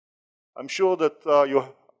 I'm sure that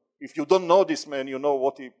if you don't know this man, you know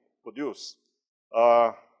what he produced.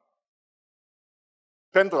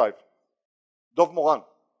 Pendrive, Dov Moran.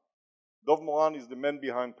 Dov Moran is the man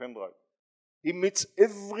behind Pendrive. He meets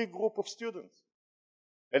every group of students.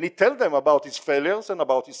 And he tells them about his failures and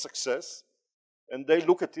about his success. And they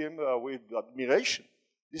look at him with admiration.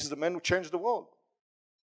 This is the man who changed the world.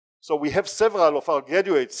 So we have several of our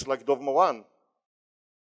graduates like Dov Moran.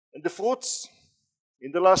 And the fruits,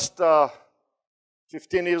 in the last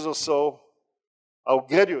 15 years or so, our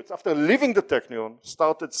graduates, after leaving the Technion,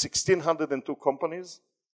 started 1,602 companies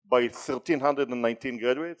by 1,319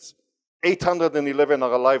 graduates. 811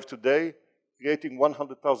 are alive today, creating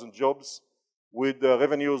 100,000 jobs with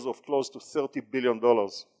revenues of close to $30 billion.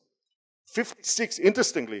 56,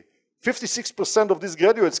 interestingly, 56% of these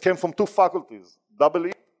graduates came from 2 faculties,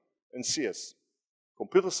 EE and CS,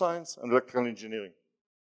 computer science and electrical engineering.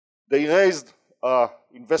 They raised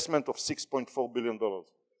investment of $6.4 billion.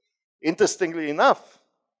 Interestingly enough,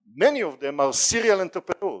 many of them are serial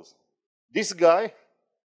entrepreneurs. This guy,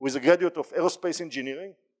 who is a graduate of aerospace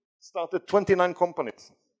engineering, started 29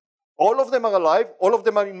 companies. All of them are alive, all of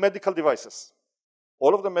them are in medical devices.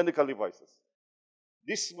 All of them medical devices.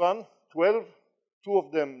 This one, 12, 2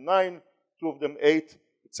 of them 9, 2 of them 8,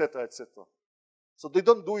 etc., etc. So they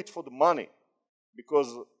don't do it for the money,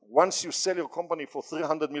 because once you sell your company for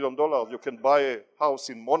 $300 million, you can buy a house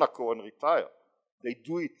in Monaco and retire. They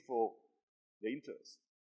do it for the interest.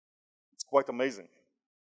 It's quite amazing.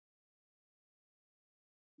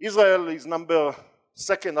 Israel is number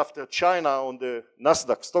 2nd after China on the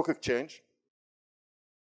Nasdaq stock exchange.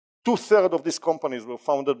 2/3 of these companies were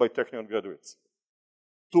founded by Technion graduates.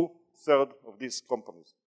 2/3 of these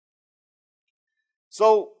companies.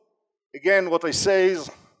 So, again, what I say is,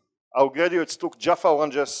 our graduates took Jaffa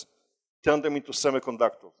oranges, turned them into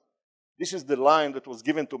semiconductors. This is the line that was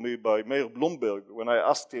given to me by Mayor Bloomberg when I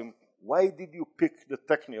asked him, why did you pick the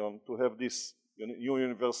Technion to have this new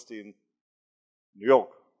university in New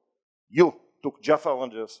York? You took Jaffa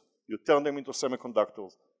oranges, you turned them into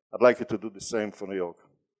semiconductors. I'd like you to do the same for New York.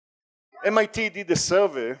 MIT did a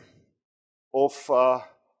survey of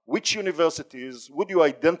which universities would you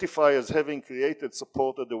identify as having created,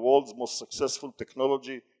 supported the world's most successful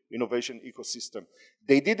technology innovation ecosystem.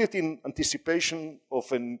 They did it in anticipation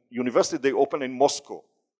of a university they opened in Moscow,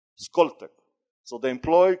 Skoltech. So they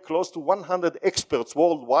employed close to 100 experts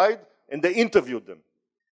worldwide, and they interviewed them.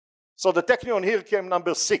 So the Technion here came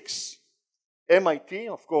number 6. MIT,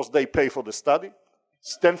 of course, they pay for the study,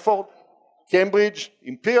 Stanford, Cambridge,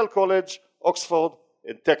 Imperial College, Oxford,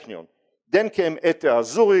 and Technion. Then came ETH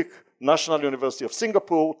Zurich, National University of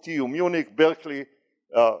Singapore, TU Munich, Berkeley,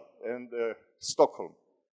 and Stockholm.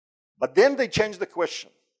 But then they changed the question.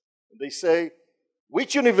 They say,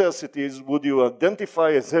 which universities would you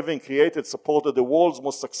identify as having created, supported the world's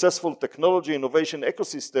most successful technology innovation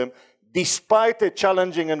ecosystem despite a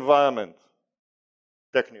challenging environment?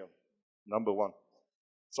 Technion, number one.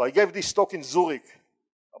 So I gave this talk in Zurich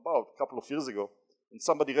about a couple of years ago, and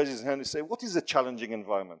somebody raised his hand and said, what is a challenging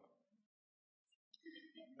environment?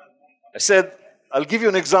 I said, I'll give you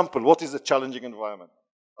an example. What is a challenging environment?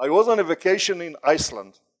 I was on a vacation in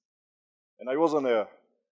Iceland, and I was on a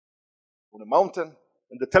mountain,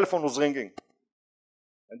 and the telephone was ringing.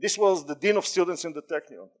 And this was the dean of students in the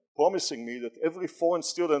Technion, promising me that every foreign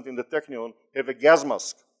student in the Technion have a gas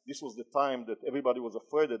mask. This was the time that everybody was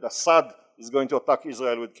afraid that Assad is going to attack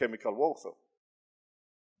Israel with chemical warfare.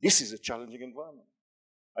 This is a challenging environment.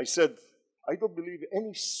 I said, I don't believe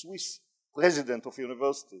any Swiss president of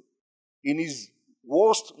university in his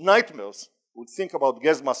worst nightmares would think about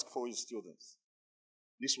gas mask for his students.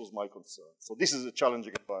 This was my concern. So this is a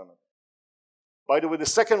challenging environment. By the way, the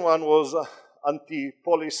second one was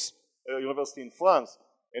Antipolis University in France.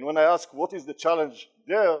 And when I ask what is the challenge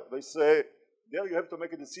there, they say, there you have to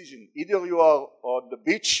make a decision. Either you are on the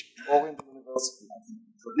beach or in the university.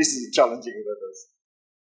 So this is a challenging university.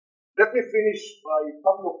 Let me finish by a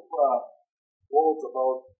couple of words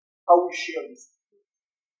about how we share this experience.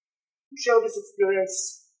 We share this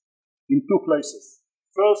experience in two places.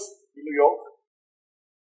 First, in New York.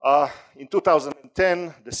 In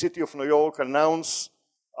 2010, the city of New York announced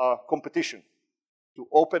a competition to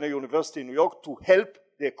open a university in New York to help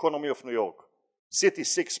the economy of New York. City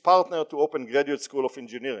seeks partner to open graduate school of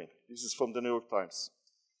engineering. This is from the New York Times.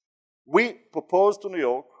 We proposed to New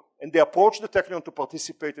York, and they approached the Technion to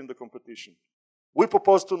participate in the competition. We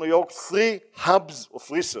proposed to New York 3 hubs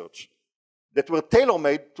of research that were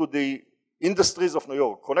tailor-made to industries of New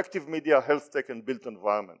York: connective media, health tech, and built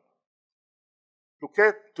environment.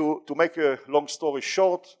 To make a long story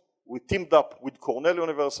short, we teamed up with Cornell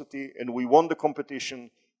University and we won the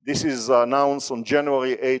competition. This is announced on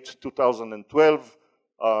January 8, 2012.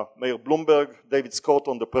 Mayor Bloomberg, David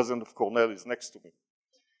Scotton, the president of Cornell, is next to me.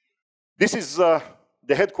 This is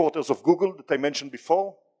the headquarters of Google that I mentioned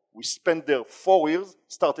before. We spent there 4 years,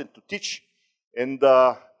 started to teach, and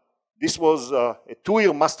this was a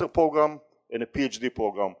 2-year master program and a PhD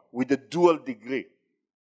program with a dual degree.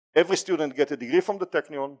 Every student gets a degree from the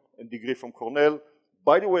Technion and degree from Cornell.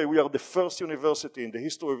 By the way, we are the first university in the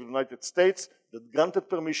history of the United States that granted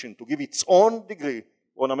permission to give its own degree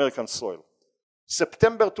on American soil.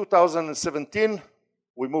 September 2017,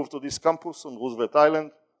 we moved to this campus on Roosevelt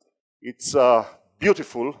Island. It's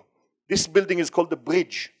beautiful. This building is called the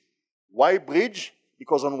Bridge. Why Bridge?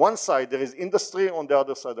 Because on one side there is industry, on the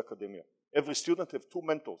other side academia. Every student has 2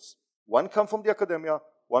 mentors. One comes from the academia,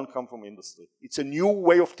 one comes from industry. It's a new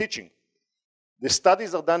way of teaching. The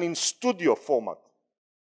studies are done in studio format.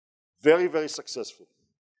 Very, very successful.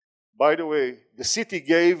 By the way, the city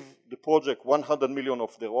gave the project $100 million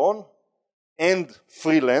of their own and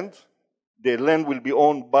free land. The land will be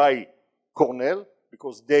owned by Cornell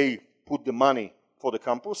because they put the money for the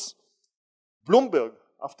campus. Bloomberg,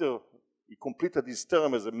 after he completed his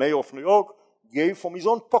term as a mayor of New York, gave from his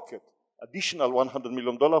own pocket additional $100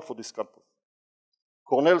 million for this campus.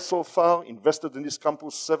 Cornell so far invested in this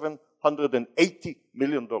campus $780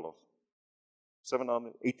 million.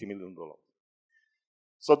 $780 million.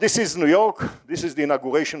 So this is New York. This is the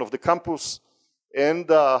inauguration of the campus, and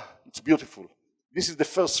it's beautiful. This is the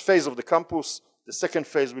first phase of the campus. The second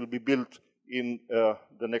phase will be built in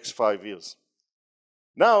the next 5 years.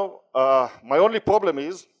 Now, my only problem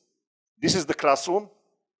is, this is the classroom,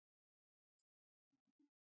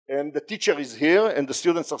 and the teacher is here, and the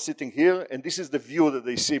students are sitting here, and this is the view that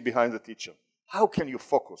they see behind the teacher. How can you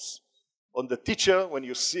focus on the teacher when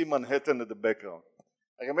you see Manhattan in the background?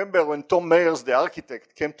 I remember when Tom Mayers, the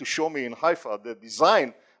architect, came to show me in Haifa the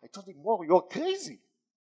design, I told him, "Wow, you're crazy.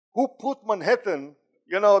 Who put Manhattan,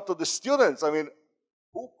 to the students? I mean,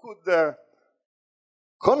 who could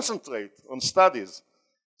concentrate on studies?"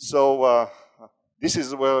 So this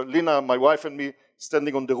is where Lina, my wife, and me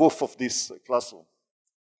standing on the roof of this classroom.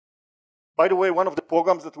 By the way, one of the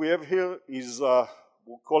programs that we have here is,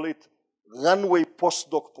 we'll call it Runway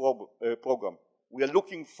Postdoc Program. We are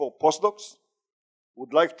looking for postdocs who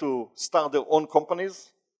would like to start their own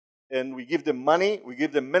companies, and we give them money, we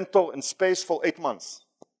give them mentor and space for 8 months.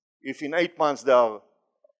 If in 8 months they are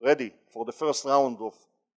ready for the first round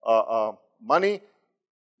of money,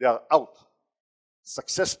 they are out.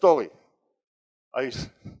 success story. I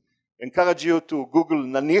encourage you to Google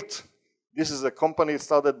Nanit. This is a company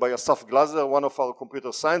started by Asaf Glazer, one of our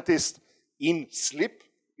computer scientists, in sleep.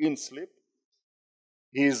 He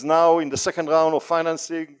is now in the second round of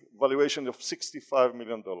financing, valuation of $65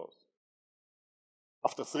 million.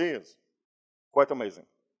 After 3 years. Quite amazing.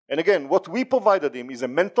 And again, what we provided him is a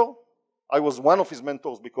mentor. I was one of his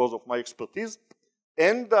mentors because of my expertise,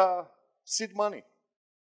 and seed money.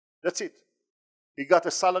 That's it. He got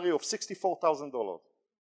a salary of $64,000.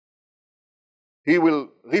 He will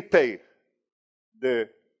repay the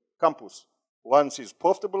campus once he's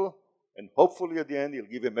profitable, and hopefully at the end he'll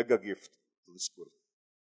give a mega gift to the school.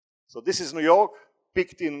 So this is New York,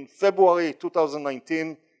 picked in February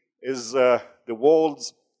 2019 as the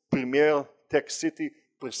world's premier tech city,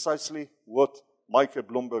 precisely what Michael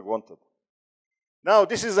Bloomberg wanted. Now,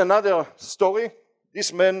 this is another story.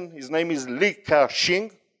 This man, his name is Li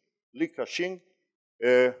Ka-shing,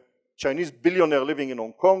 a Chinese billionaire living in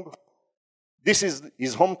Hong Kong. This is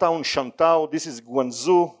his hometown, Shantou. This is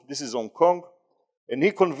Guangzhou. This is Hong Kong. And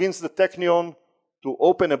he convinced the Technion to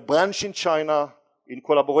open a branch in China in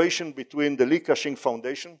collaboration between the Li Ka-shing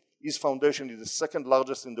Foundation. His foundation is the second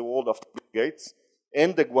largest in the world after Bill Gates,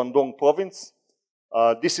 and the Guangdong province.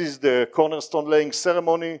 This is the cornerstone laying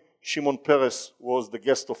ceremony. Shimon Peres was the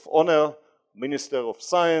guest of honor, Minister of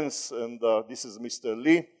Science, and this is Mr.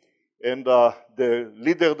 Li. And the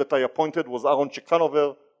leader that I appointed was Aaron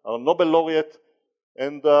Chekanover, our Nobel laureate.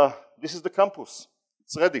 And this is the campus.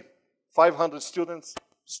 It's ready. 500 students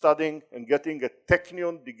studying and getting a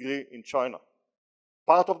Technion degree in China.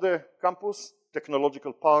 Part of the campus,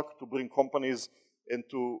 technological park, to bring companies and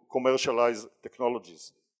to commercialize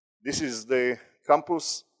technologies. This is the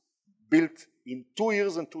campus built in 2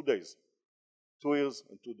 years and 2 days. 2 years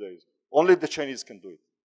and 2 days. Only the Chinese can do it.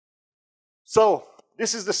 So,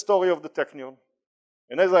 this is the story of the Technion.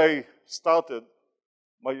 And as I started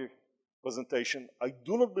my presentation, I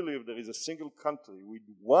do not believe there is a single country with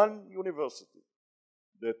one university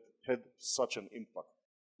that had such an impact.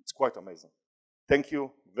 It's quite amazing. Thank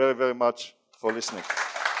you very, very much for listening.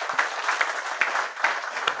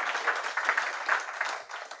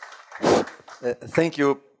 Thank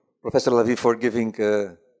you, Professor Lavie, for giving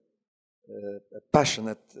a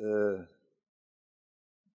passionate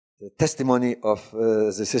testimony of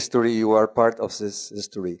this history. You are part of this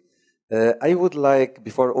history. I would like,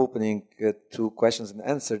 before opening to questions and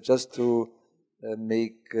answers, just to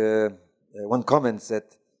make one comment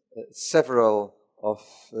that several of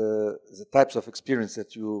the types of experience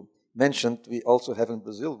that you mentioned, we also have in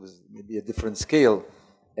Brazil with maybe a different scale.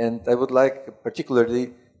 And I would like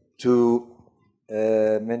particularly to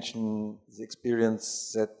mention the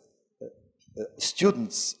experience that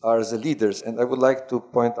students are the leaders. And I would like to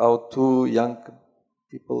point out 2 young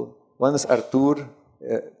people. One is Artur,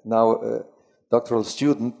 now a doctoral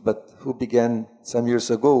student, but who began some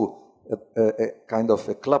years ago a kind of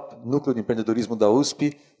a club, Núcleo de Empreendedorismo da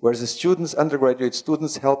USP, where the students, undergraduate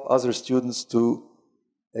students, help other students to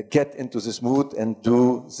get into this mood and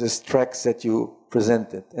do these tracks that you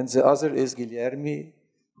presented. And the other is Guilherme,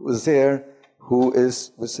 who is there, who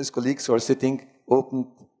is, with his colleagues who are sitting, opened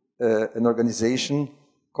an organization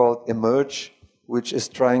called Emerge, which is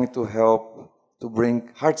trying to help to bring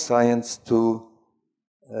hard science to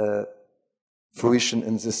fruition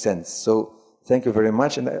in this sense. So thank you very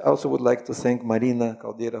much. And I also would like to thank Marina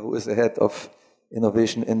Caldeira, who is the head of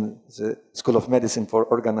innovation in the School of Medicine, for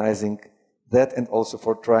organizing that and also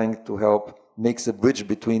for trying to help make the bridge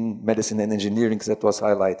between medicine and engineering that was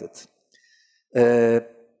highlighted.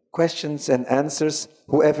 Questions and answers.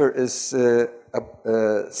 Whoever is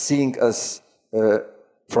seeing us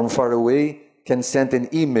from far away can send an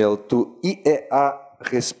email to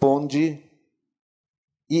iearesponde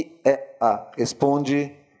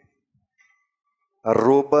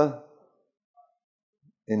arroba,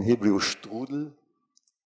 in Hebrew, strudel,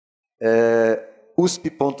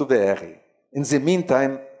 usp.br. In the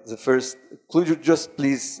meantime, could you just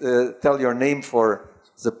please tell your name for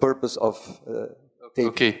the purpose of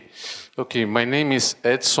tape? Okay. My name is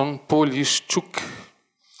Edson Poliszczuk,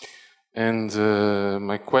 and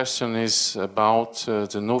my question is about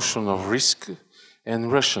the notion of risk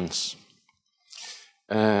and Russians.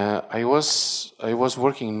 I was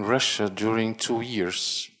working in Russia during 2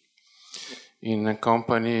 years in a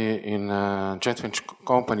joint venture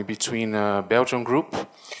company between a Belgian group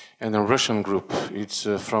and a Russian group. It's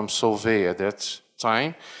from Solvay at that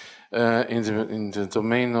time, in the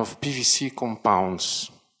domain of PVC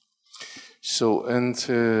compounds. So, and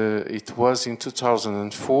it was in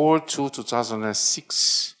 2004 to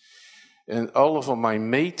 2006, and all of my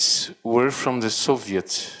mates were from the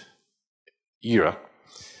Soviet era.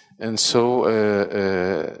 And so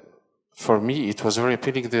for me, it was very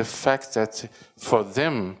appealing the fact that for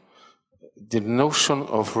them, the notion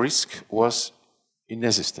of risk was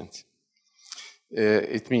inexistent.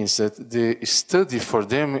 It means that the study for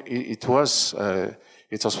them, it was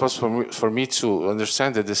possible for me to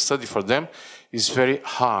understand that the study for them is very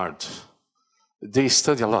hard. They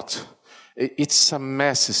study a lot. It's a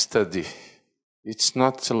mass study. It's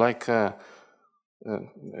not like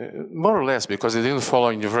more or less, because I didn't follow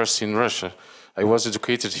university in Russia. I was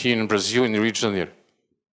educated here in Brazil, in Rio de Janeiro.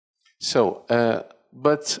 So,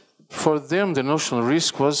 but for them, the notion of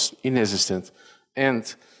risk was inexistent.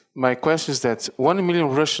 And my question is that 1 million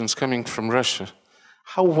Russians coming from Russia,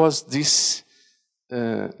 how was this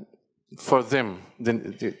for them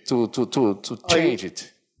to change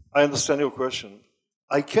it? I understand your question.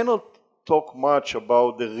 I cannot talk much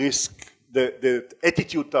about the risk, the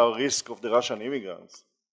attitude to risk of the Russian immigrants.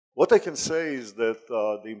 What I can say is that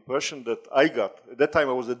the impression that I got, at that time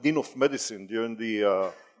I was the Dean of Medicine during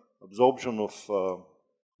the absorption of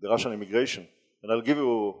the Russian immigration. And I'll give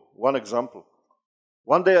you one example.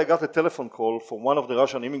 One day I got a telephone call from one of the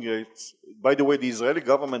Russian immigrants. By the way, the Israeli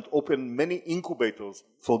government opened many incubators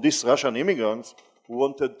for these Russian immigrants who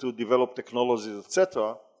wanted to develop technologies,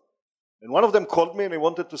 etc. And one of them called me and he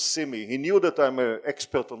wanted to see me. He knew that I'm an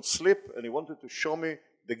expert on sleep and he wanted to show me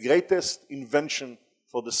the greatest invention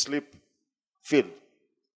for the sleep field.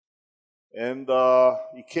 And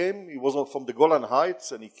he came, he was from the Golan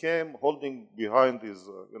Heights, and he came holding behind his,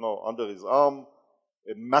 under his arm,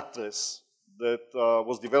 a mattress that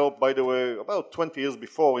was developed, by the way, about 20 years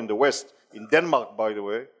before in the West, in Denmark, by the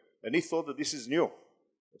way, and he thought that this is new, a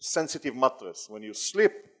sensitive mattress. When you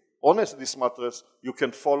sleep on this mattress, you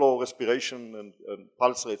can follow respiration and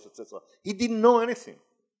pulse rates, etc. He didn't know anything.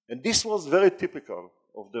 And this was very typical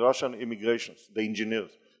of the Russian immigrations, the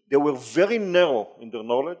engineers. They were very narrow in their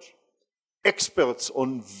knowledge, experts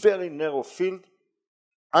on very narrow field,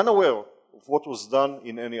 unaware of what was done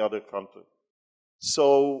in any other country.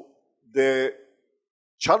 So the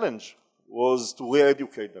challenge was to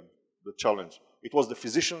re-educate them, the challenge. It was the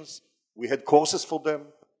physicians. We had courses for them,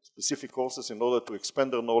 specific courses in order to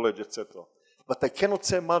expand their knowledge, etc. But I cannot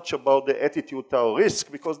say much about the attitude to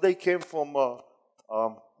risk because they came from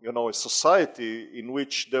a society in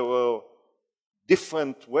which there were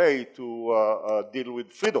different ways to deal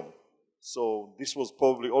with freedom. So this was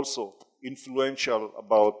probably also influential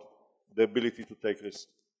about the ability to take risks.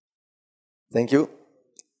 Thank you.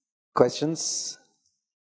 Questions?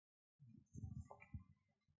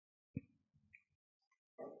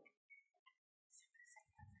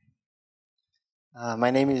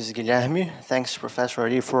 My name is Guilherme. Thanks, Professor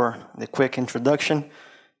Ari, for the quick introduction.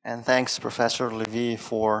 And thanks, Professor Levy,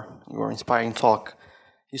 for your inspiring talk.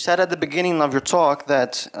 You said at the beginning of your talk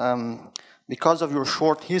that because of your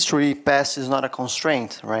short history, past is not a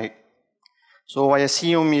constraint, right? So I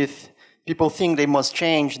assume if people think they must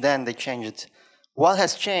change, then they change it. What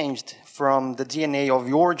has changed from the DNA of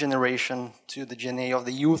your generation to the DNA of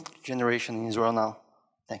the youth generation in Israel now?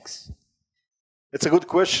 Thanks. It's a good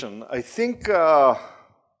question. I think the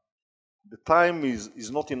time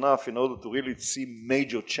is not enough in order to really see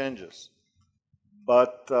major changes.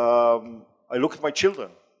 But I look at my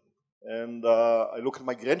children and I look at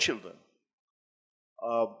my grandchildren.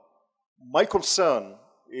 My concern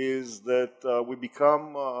is that we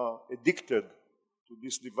become addicted to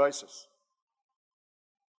these devices.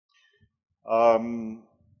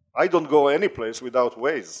 I don't go any place without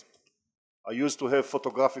Waze. I used to have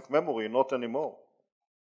photographic memory, not anymore.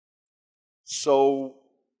 So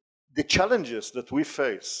the challenges that we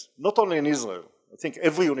face, not only in Israel, I think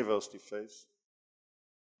every university faces,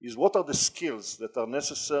 is what are the skills that are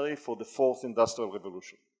necessary for the fourth industrial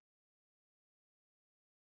revolution?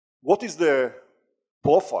 What is the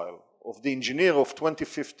profile of the engineer of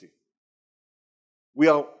 2050? We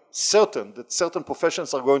are certain that certain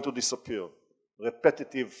professions are going to disappear.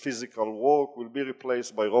 Repetitive physical work will be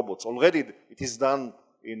replaced by robots. Already it is done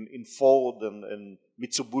in Ford and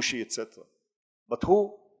Mitsubishi, etc. But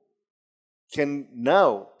who can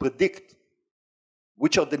now predict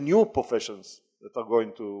which are the new professions that are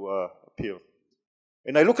going to appear?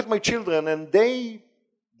 And I look at my children and they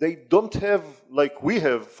don't have, like we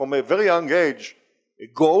have from a very young age, a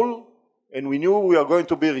goal, and we knew we are going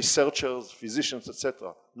to be researchers, physicians,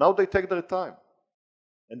 etc. Now they take their time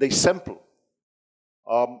and they sample.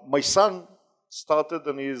 My son started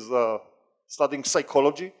and is studying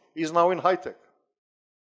psychology. He's now in high tech.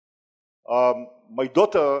 My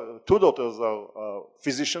daughter, two daughters are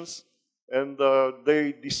physicians, and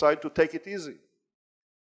they decide to take it easy.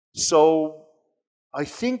 So I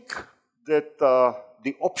think that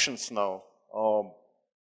the options now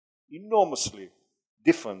enormously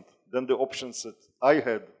different than the options that I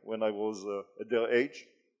had when I was at their age.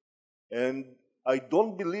 And I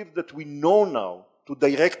don't believe that we know now to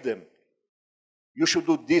direct them. You should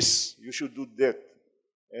do this, you should do that.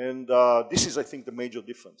 And this is, I think, the major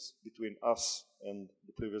difference between us and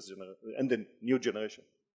the previous generation and the new generation.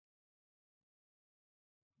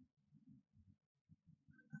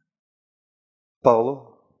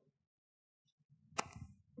 Paulo?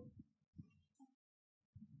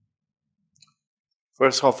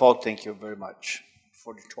 First of all, thank you very much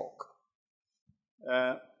for the talk.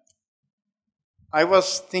 I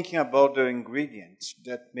was thinking about the ingredients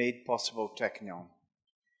that made possible Technion.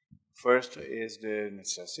 First is the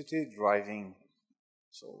necessity, driving,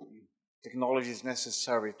 so technology is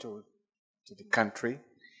necessary to the country,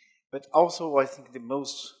 but also I think the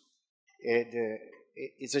most,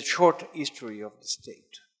 it's a short history of the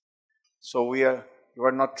state. So you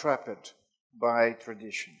are not trapped by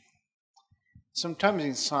tradition. Sometimes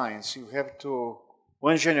in science,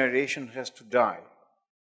 one generation has to die.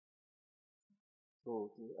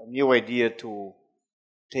 So a new idea to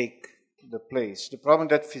take the place. The problem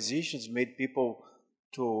that physicians made people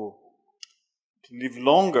to live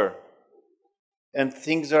longer, and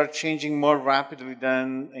things are changing more rapidly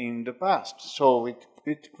than in the past. So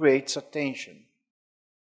it creates a tension.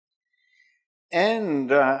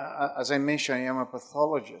 And as I mentioned, I am a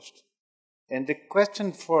pathologist. And the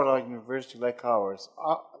question for a university like ours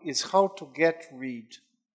is how to get rid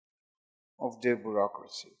of the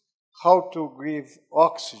bureaucracy, how to give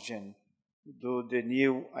oxygen to the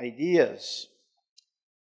new ideas.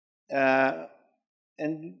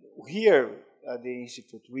 And here at the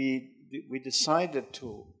Institute, we decided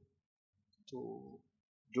to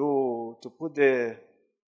put the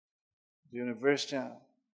university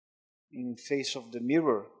in face of the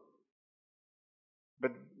mirror,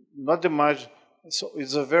 but not the margin. So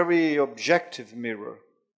it's a very objective mirror.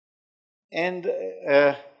 And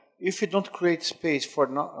if you don't create space for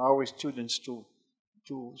our students to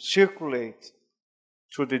circulate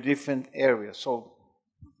through the different areas, so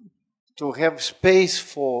to have space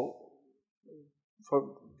for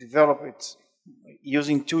develop it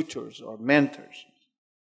using tutors or mentors,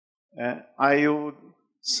 I would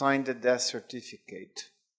sign the death certificate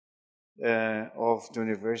of the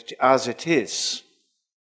university as it is.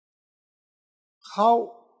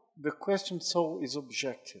 How the question is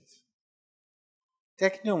objective.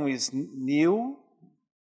 Technion is new,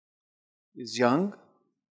 is young,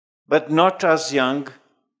 but not as young.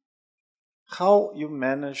 How you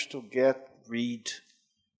manage to get rid?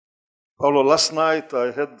 Paulo, last night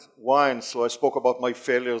I had wine, so I spoke about my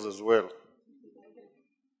failures as well.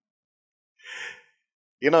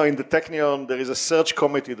 You know, in the Technion, there is a search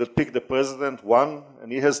committee that picked the president, one,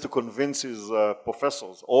 and he has to convince his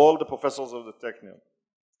professors, all the professors of the Technion,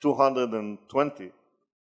 220,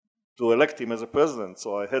 to elect him as a president.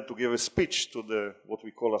 So I had to give a speech to the, what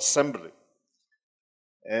we call assembly.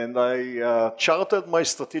 And I charted my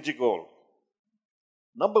strategic goal.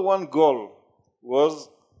 Number one goal was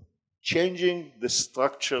changing the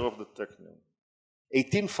structure of the Technion.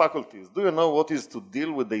 18 faculties. Do you know what is to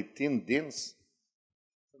deal with 18 deans?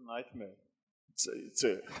 Nightmare. It's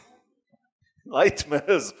a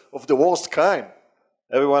nightmares of the worst kind.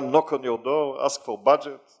 Everyone knock on your door, ask for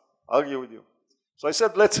budget, argue with you. So I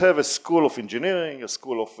said, let's have a school of engineering, a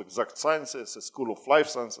school of exact sciences, a school of life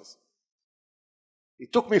sciences.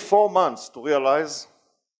 It took me 4 months to realize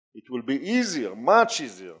it will be easier, much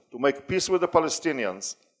easier, to make peace with the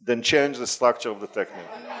Palestinians than change the structure of the Technion.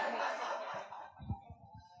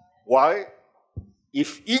 Why?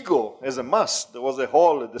 If ego as a must, there was a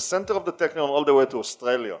hole at the center of the Technion all the way to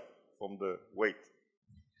Australia from the weight.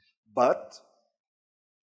 But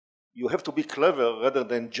you have to be clever rather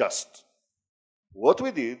than just. What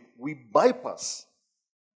we did, we bypassed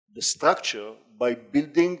the structure by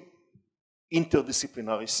building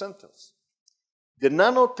interdisciplinary centers. The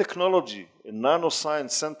nanotechnology and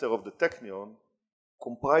nanoscience center of the Technion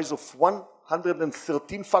comprised of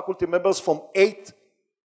 113 faculty members from 8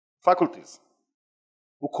 faculties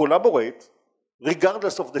who collaborate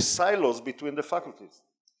regardless of the silos between the faculties.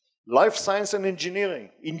 Life science and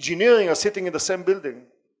engineering. Engineering are sitting in the same building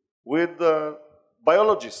with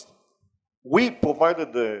biologists. We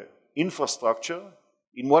provided the infrastructure.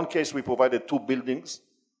 In one case, we provided 2 buildings,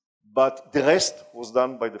 but the rest was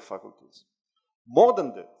done by the faculties. More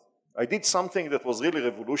than that, I did something that was really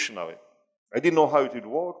revolutionary. I didn't know how it would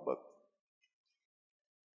work, but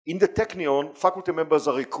in the Technion, faculty members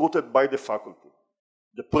are recruited by the faculty.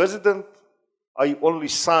 The president, I only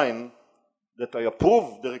sign that I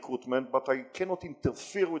approve the recruitment, but I cannot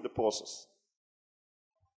interfere with the process.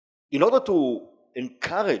 In order to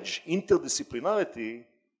encourage interdisciplinarity,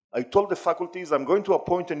 I told the faculties I'm going to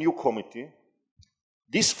appoint a new committee.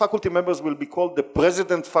 These faculty members will be called the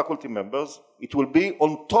president faculty members. It will be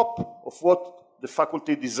on top of what the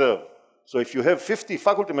faculty deserve. So if you have 50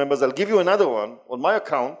 faculty members, I'll give you another one on my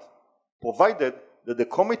account, provided that the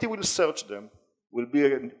committee will search them, will be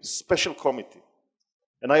a special committee.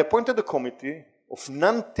 And I appointed a committee of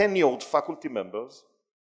non-tenured faculty members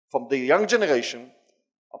from the young generation,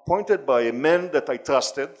 appointed by a man that I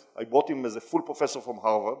trusted. I brought him as a full professor from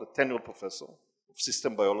Harvard, a tenured professor of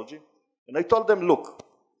system biology. And I told them, look,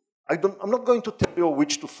 I'm not going to tell you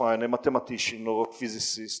which to find, a mathematician or a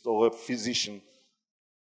physicist or a physician.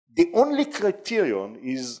 The only criterion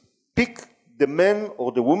is pick the man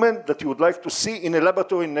or the woman that you would like to see in a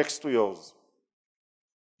laboratory next to yours.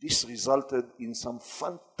 This resulted in some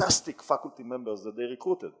fantastic faculty members that they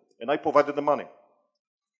recruited, and I provided the money.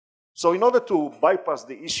 So in order to bypass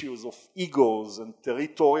the issues of egos and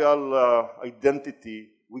territorial identity,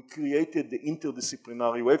 we created the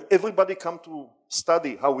interdisciplinary wave. Everybody come to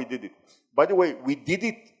study how we did it. By the way, we did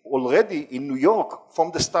it already in New York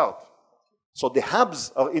from the start. So the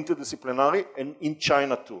hubs are interdisciplinary, and in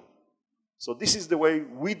China too. So this is the way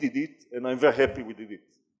we did it, and I'm very happy we did it.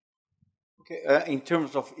 Okay, in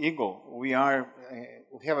terms of ego, we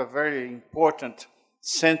have a very important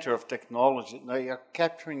center of technology. They are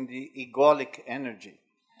capturing the egoic energy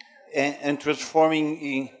and transforming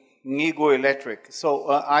in ego electric. So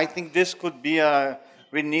I think this could be a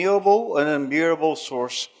renewable and unbearable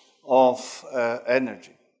source of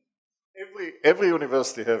energy. Every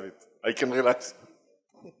university have it. I can relax.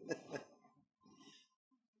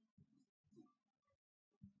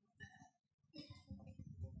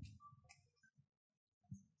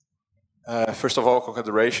 First of all,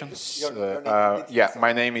 congratulations.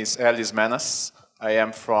 My name is Elis Menas. I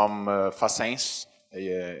am from Facens,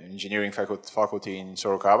 engineering faculty in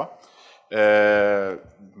Sorocaba.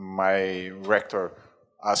 My rector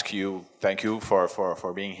asked you, thank you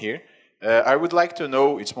for being here. I would like to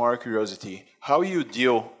know, it's more curiosity, how you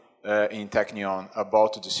deal in Technion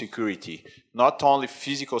about the security, not only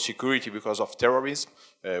physical security because of terrorism.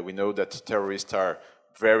 We know that terrorists are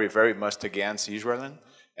very, very much against Israel,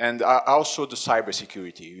 and also the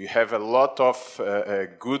cybersecurity. We have a lot of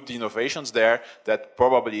good innovations there that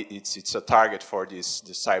probably it's a target for this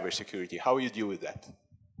cybersecurity. How you deal with that?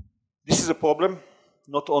 This is a problem,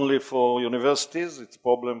 not only for universities, it's a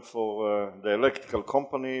problem for the electrical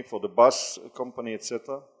company, for the bus company,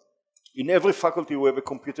 etc. In every faculty we have a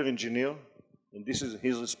computer engineer, and this is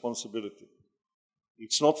his responsibility.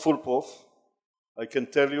 It's not foolproof. I can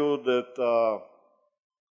tell you that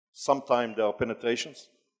sometimes there are penetrations.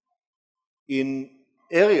 In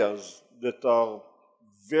areas that are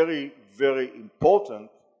very, very important,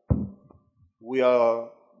 we are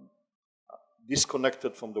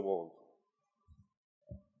disconnected from the world.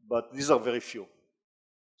 But these are very few.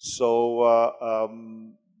 So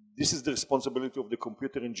this is the responsibility of the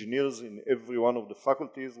computer engineers in every one of the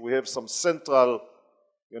faculties. We have some central,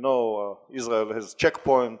 Israel has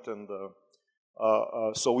checkpoint, and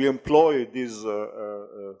so we employ these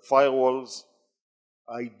firewalls.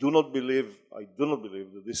 I do not believe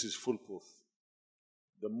that this is foolproof.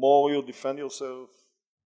 The more you defend yourself,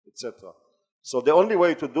 etc. So the only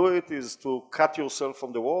way to do it is to cut yourself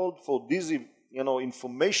from the world for these,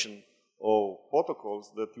 information or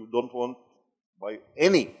protocols that you don't want by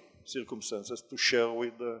any circumstances to share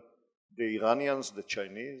with the Iranians, the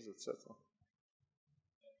Chinese, etc.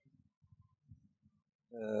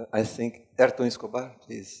 I think Ayrton Escobar,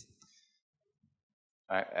 please.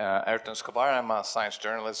 Hi, Ayrton Escobar. I'm a science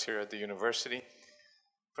journalist here at the university.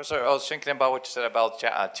 Professor, I was thinking about what you said about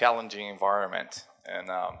a challenging environment. And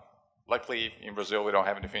luckily, in Brazil, we don't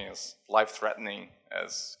have anything as life-threatening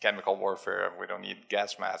as chemical warfare. We don't need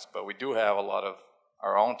gas masks, but we do have a lot of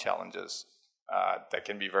our own challenges that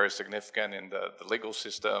can be very significant in the legal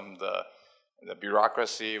system, the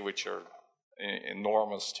bureaucracy, which are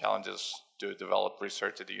enormous challenges to develop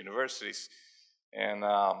research at the universities. And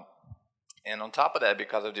on top of that,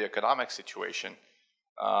 because of the economic situation,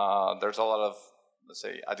 there's a lot of, let's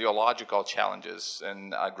say, ideological challenges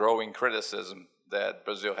and a growing criticism that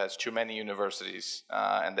Brazil has too many universities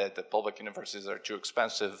and that the public universities are too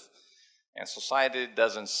expensive, and society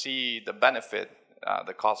doesn't see the benefit,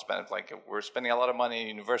 the cost benefit. Like, we're spending a lot of money in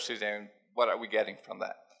universities, and what are we getting from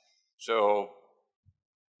that? So,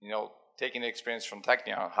 taking the experience from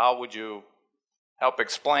Technion, how would you help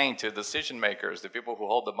explain to decision makers, the people who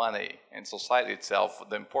hold the money in society itself,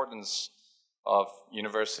 the importance of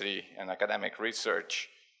university and academic research,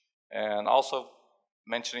 and also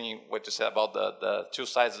mentioning what you said about the two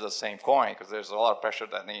sides of the same coin, because there's a lot of pressure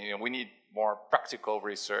that we need more practical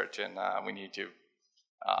research, and we need to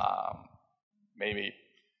maybe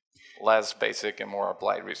less basic and more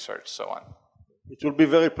applied research, so on. It will be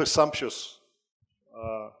very presumptuous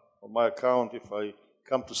on my account if I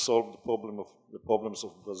come to solve the problems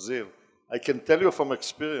of Brazil. I can tell you from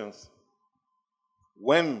experience,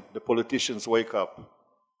 when the politicians wake up,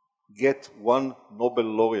 get one Nobel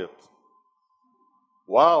laureate,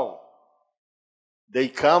 wow, they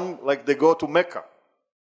come like they go to Mecca.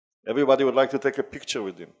 Everybody would like to take a picture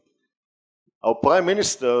with him. Our Prime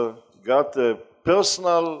Minister got a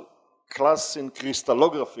personal class in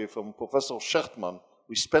crystallography from Professor Schertman.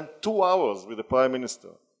 We spent 2 hours with the Prime Minister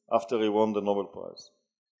after he won the Nobel Prize.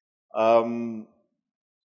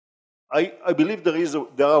 I believe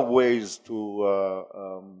there are ways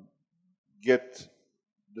to get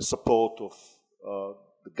the support of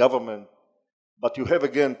the government, but you have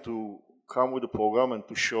again to come with a program and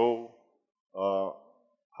to show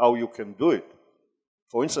how you can do it.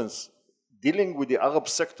 For instance, dealing with the Arab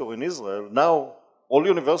sector in Israel, now all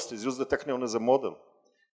universities use the Technion as a model.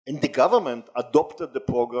 And the government adopted the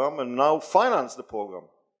program and now finance the program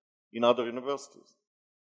in other universities.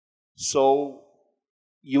 So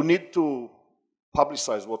you need to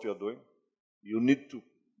publicize what you're doing. You need to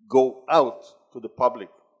go out to the public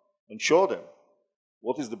and show them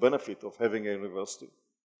what is the benefit of having a university.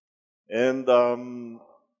 And I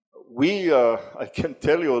can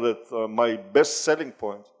tell you that my best selling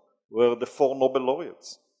point were the 4 Nobel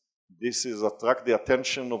laureates. This is attract the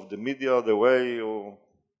attention of the media the way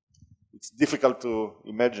it's difficult to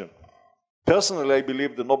imagine. Personally, I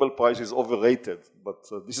believe the Nobel Prize is overrated, but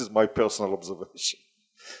this is my personal observation.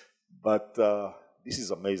 But this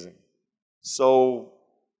is amazing. So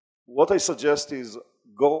what I suggest is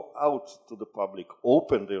go out to the public,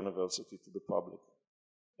 open the university to the public,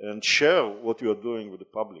 and share what you are doing with the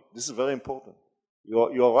public. This is very important.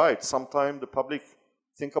 You're right. Sometimes the public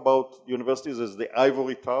think about universities as the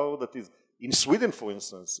ivory tower that is, in Sweden, for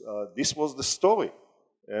instance, this was the story.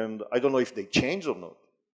 And I don't know if they changed or not.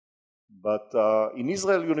 But in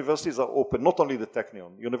Israel, universities are open, not only the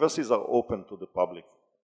Technion, universities are open to the public.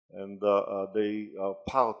 And they are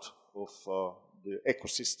part of the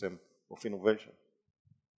ecosystem of innovation.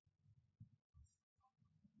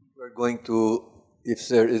 We're going to, if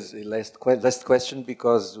there is a last question,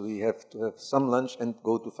 because we have to have some lunch and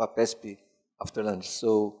go to FAPESP after lunch.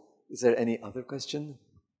 So is there any other question?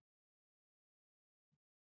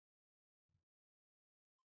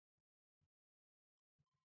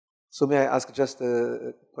 So may I ask just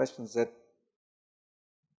questions that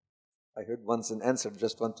I heard once and answered,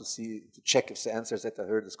 just want to check if the answers that I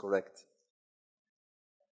heard is correct.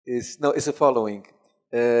 It's the following.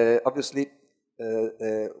 Obviously,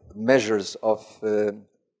 measures of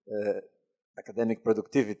academic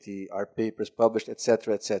productivity are papers published,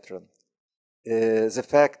 etc., etc. The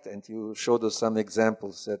fact, and you showed us some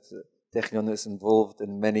examples, that Technion is involved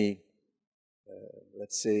in many,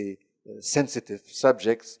 let's say, sensitive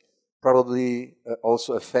subjects, probably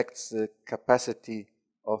also affects the capacity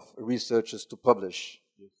of researchers to publish.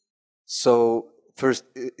 Yes. So first,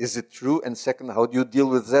 is it true? And second, how do you deal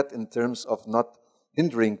with that in terms of not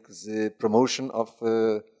hindering the promotion of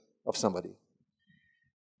somebody?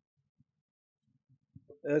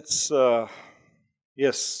 It's,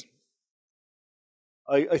 yes.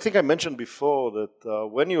 I think I mentioned before that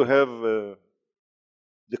when you have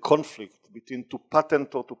the conflict between to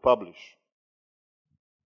patent or to publish,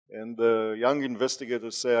 and young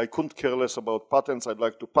investigators say, I couldn't care less about patents, I'd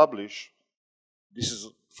like to publish, this is,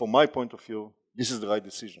 from my point of view, this is the right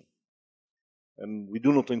decision. And we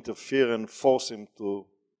do not interfere and force him to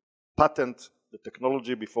patent the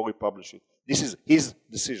technology before we publish it. This is his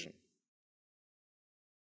decision.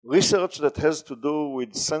 Research that has to do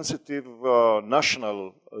with sensitive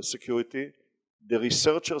national security, the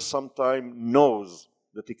researcher sometimes knows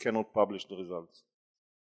that he cannot publish the results.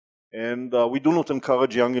 And we do not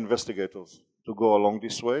encourage young investigators to go along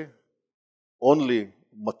this way. Only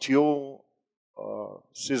mature,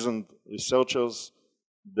 seasoned researchers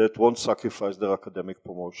that won't sacrifice their academic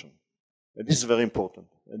promotion. And this is very important.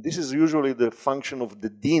 And this is usually the function of the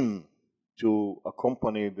dean to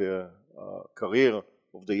accompany the career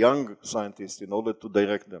of the young scientists in order to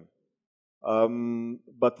direct them.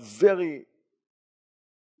 But very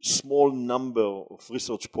small number of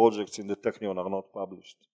research projects in the Technion are not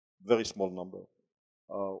published. Very small number.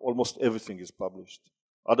 Almost everything is published.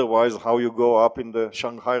 Otherwise, how you go up in the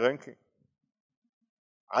Shanghai ranking?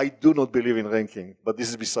 I do not believe in ranking, but this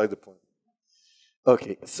is beside the point.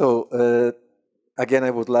 Okay, so again,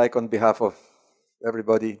 I would like, on behalf of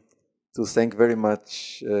everybody, to thank very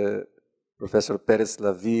much Professor Perez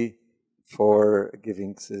Lavie for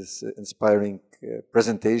giving this inspiring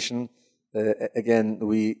presentation. Again,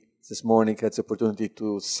 we this morning had the opportunity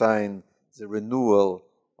to sign the renewal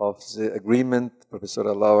of the agreement. Professor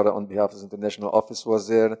Laura, on behalf of the International Office, was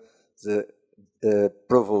there. The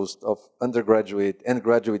provost of undergraduate and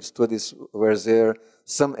graduate studies were there.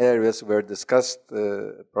 Some areas were discussed.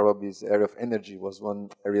 Probably the area of energy was one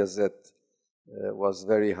area that was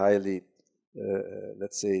very highly,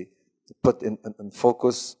 let's say, put in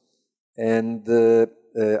focus. And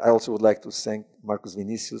I also would like to thank Marcus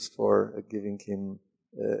Vinicius for giving him,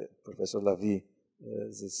 Professor Lavie,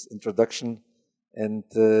 this introduction, and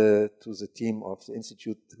to the team of the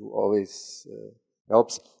Institute who always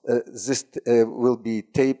helps. This will be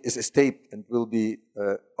taped, is taped and will be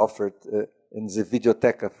offered in the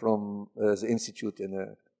Videoteca from the Institute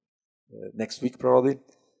in next week probably.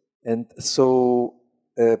 And so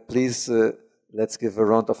please let's give a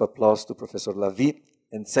round of applause to Professor Lavie,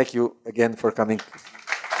 and thank you again for coming.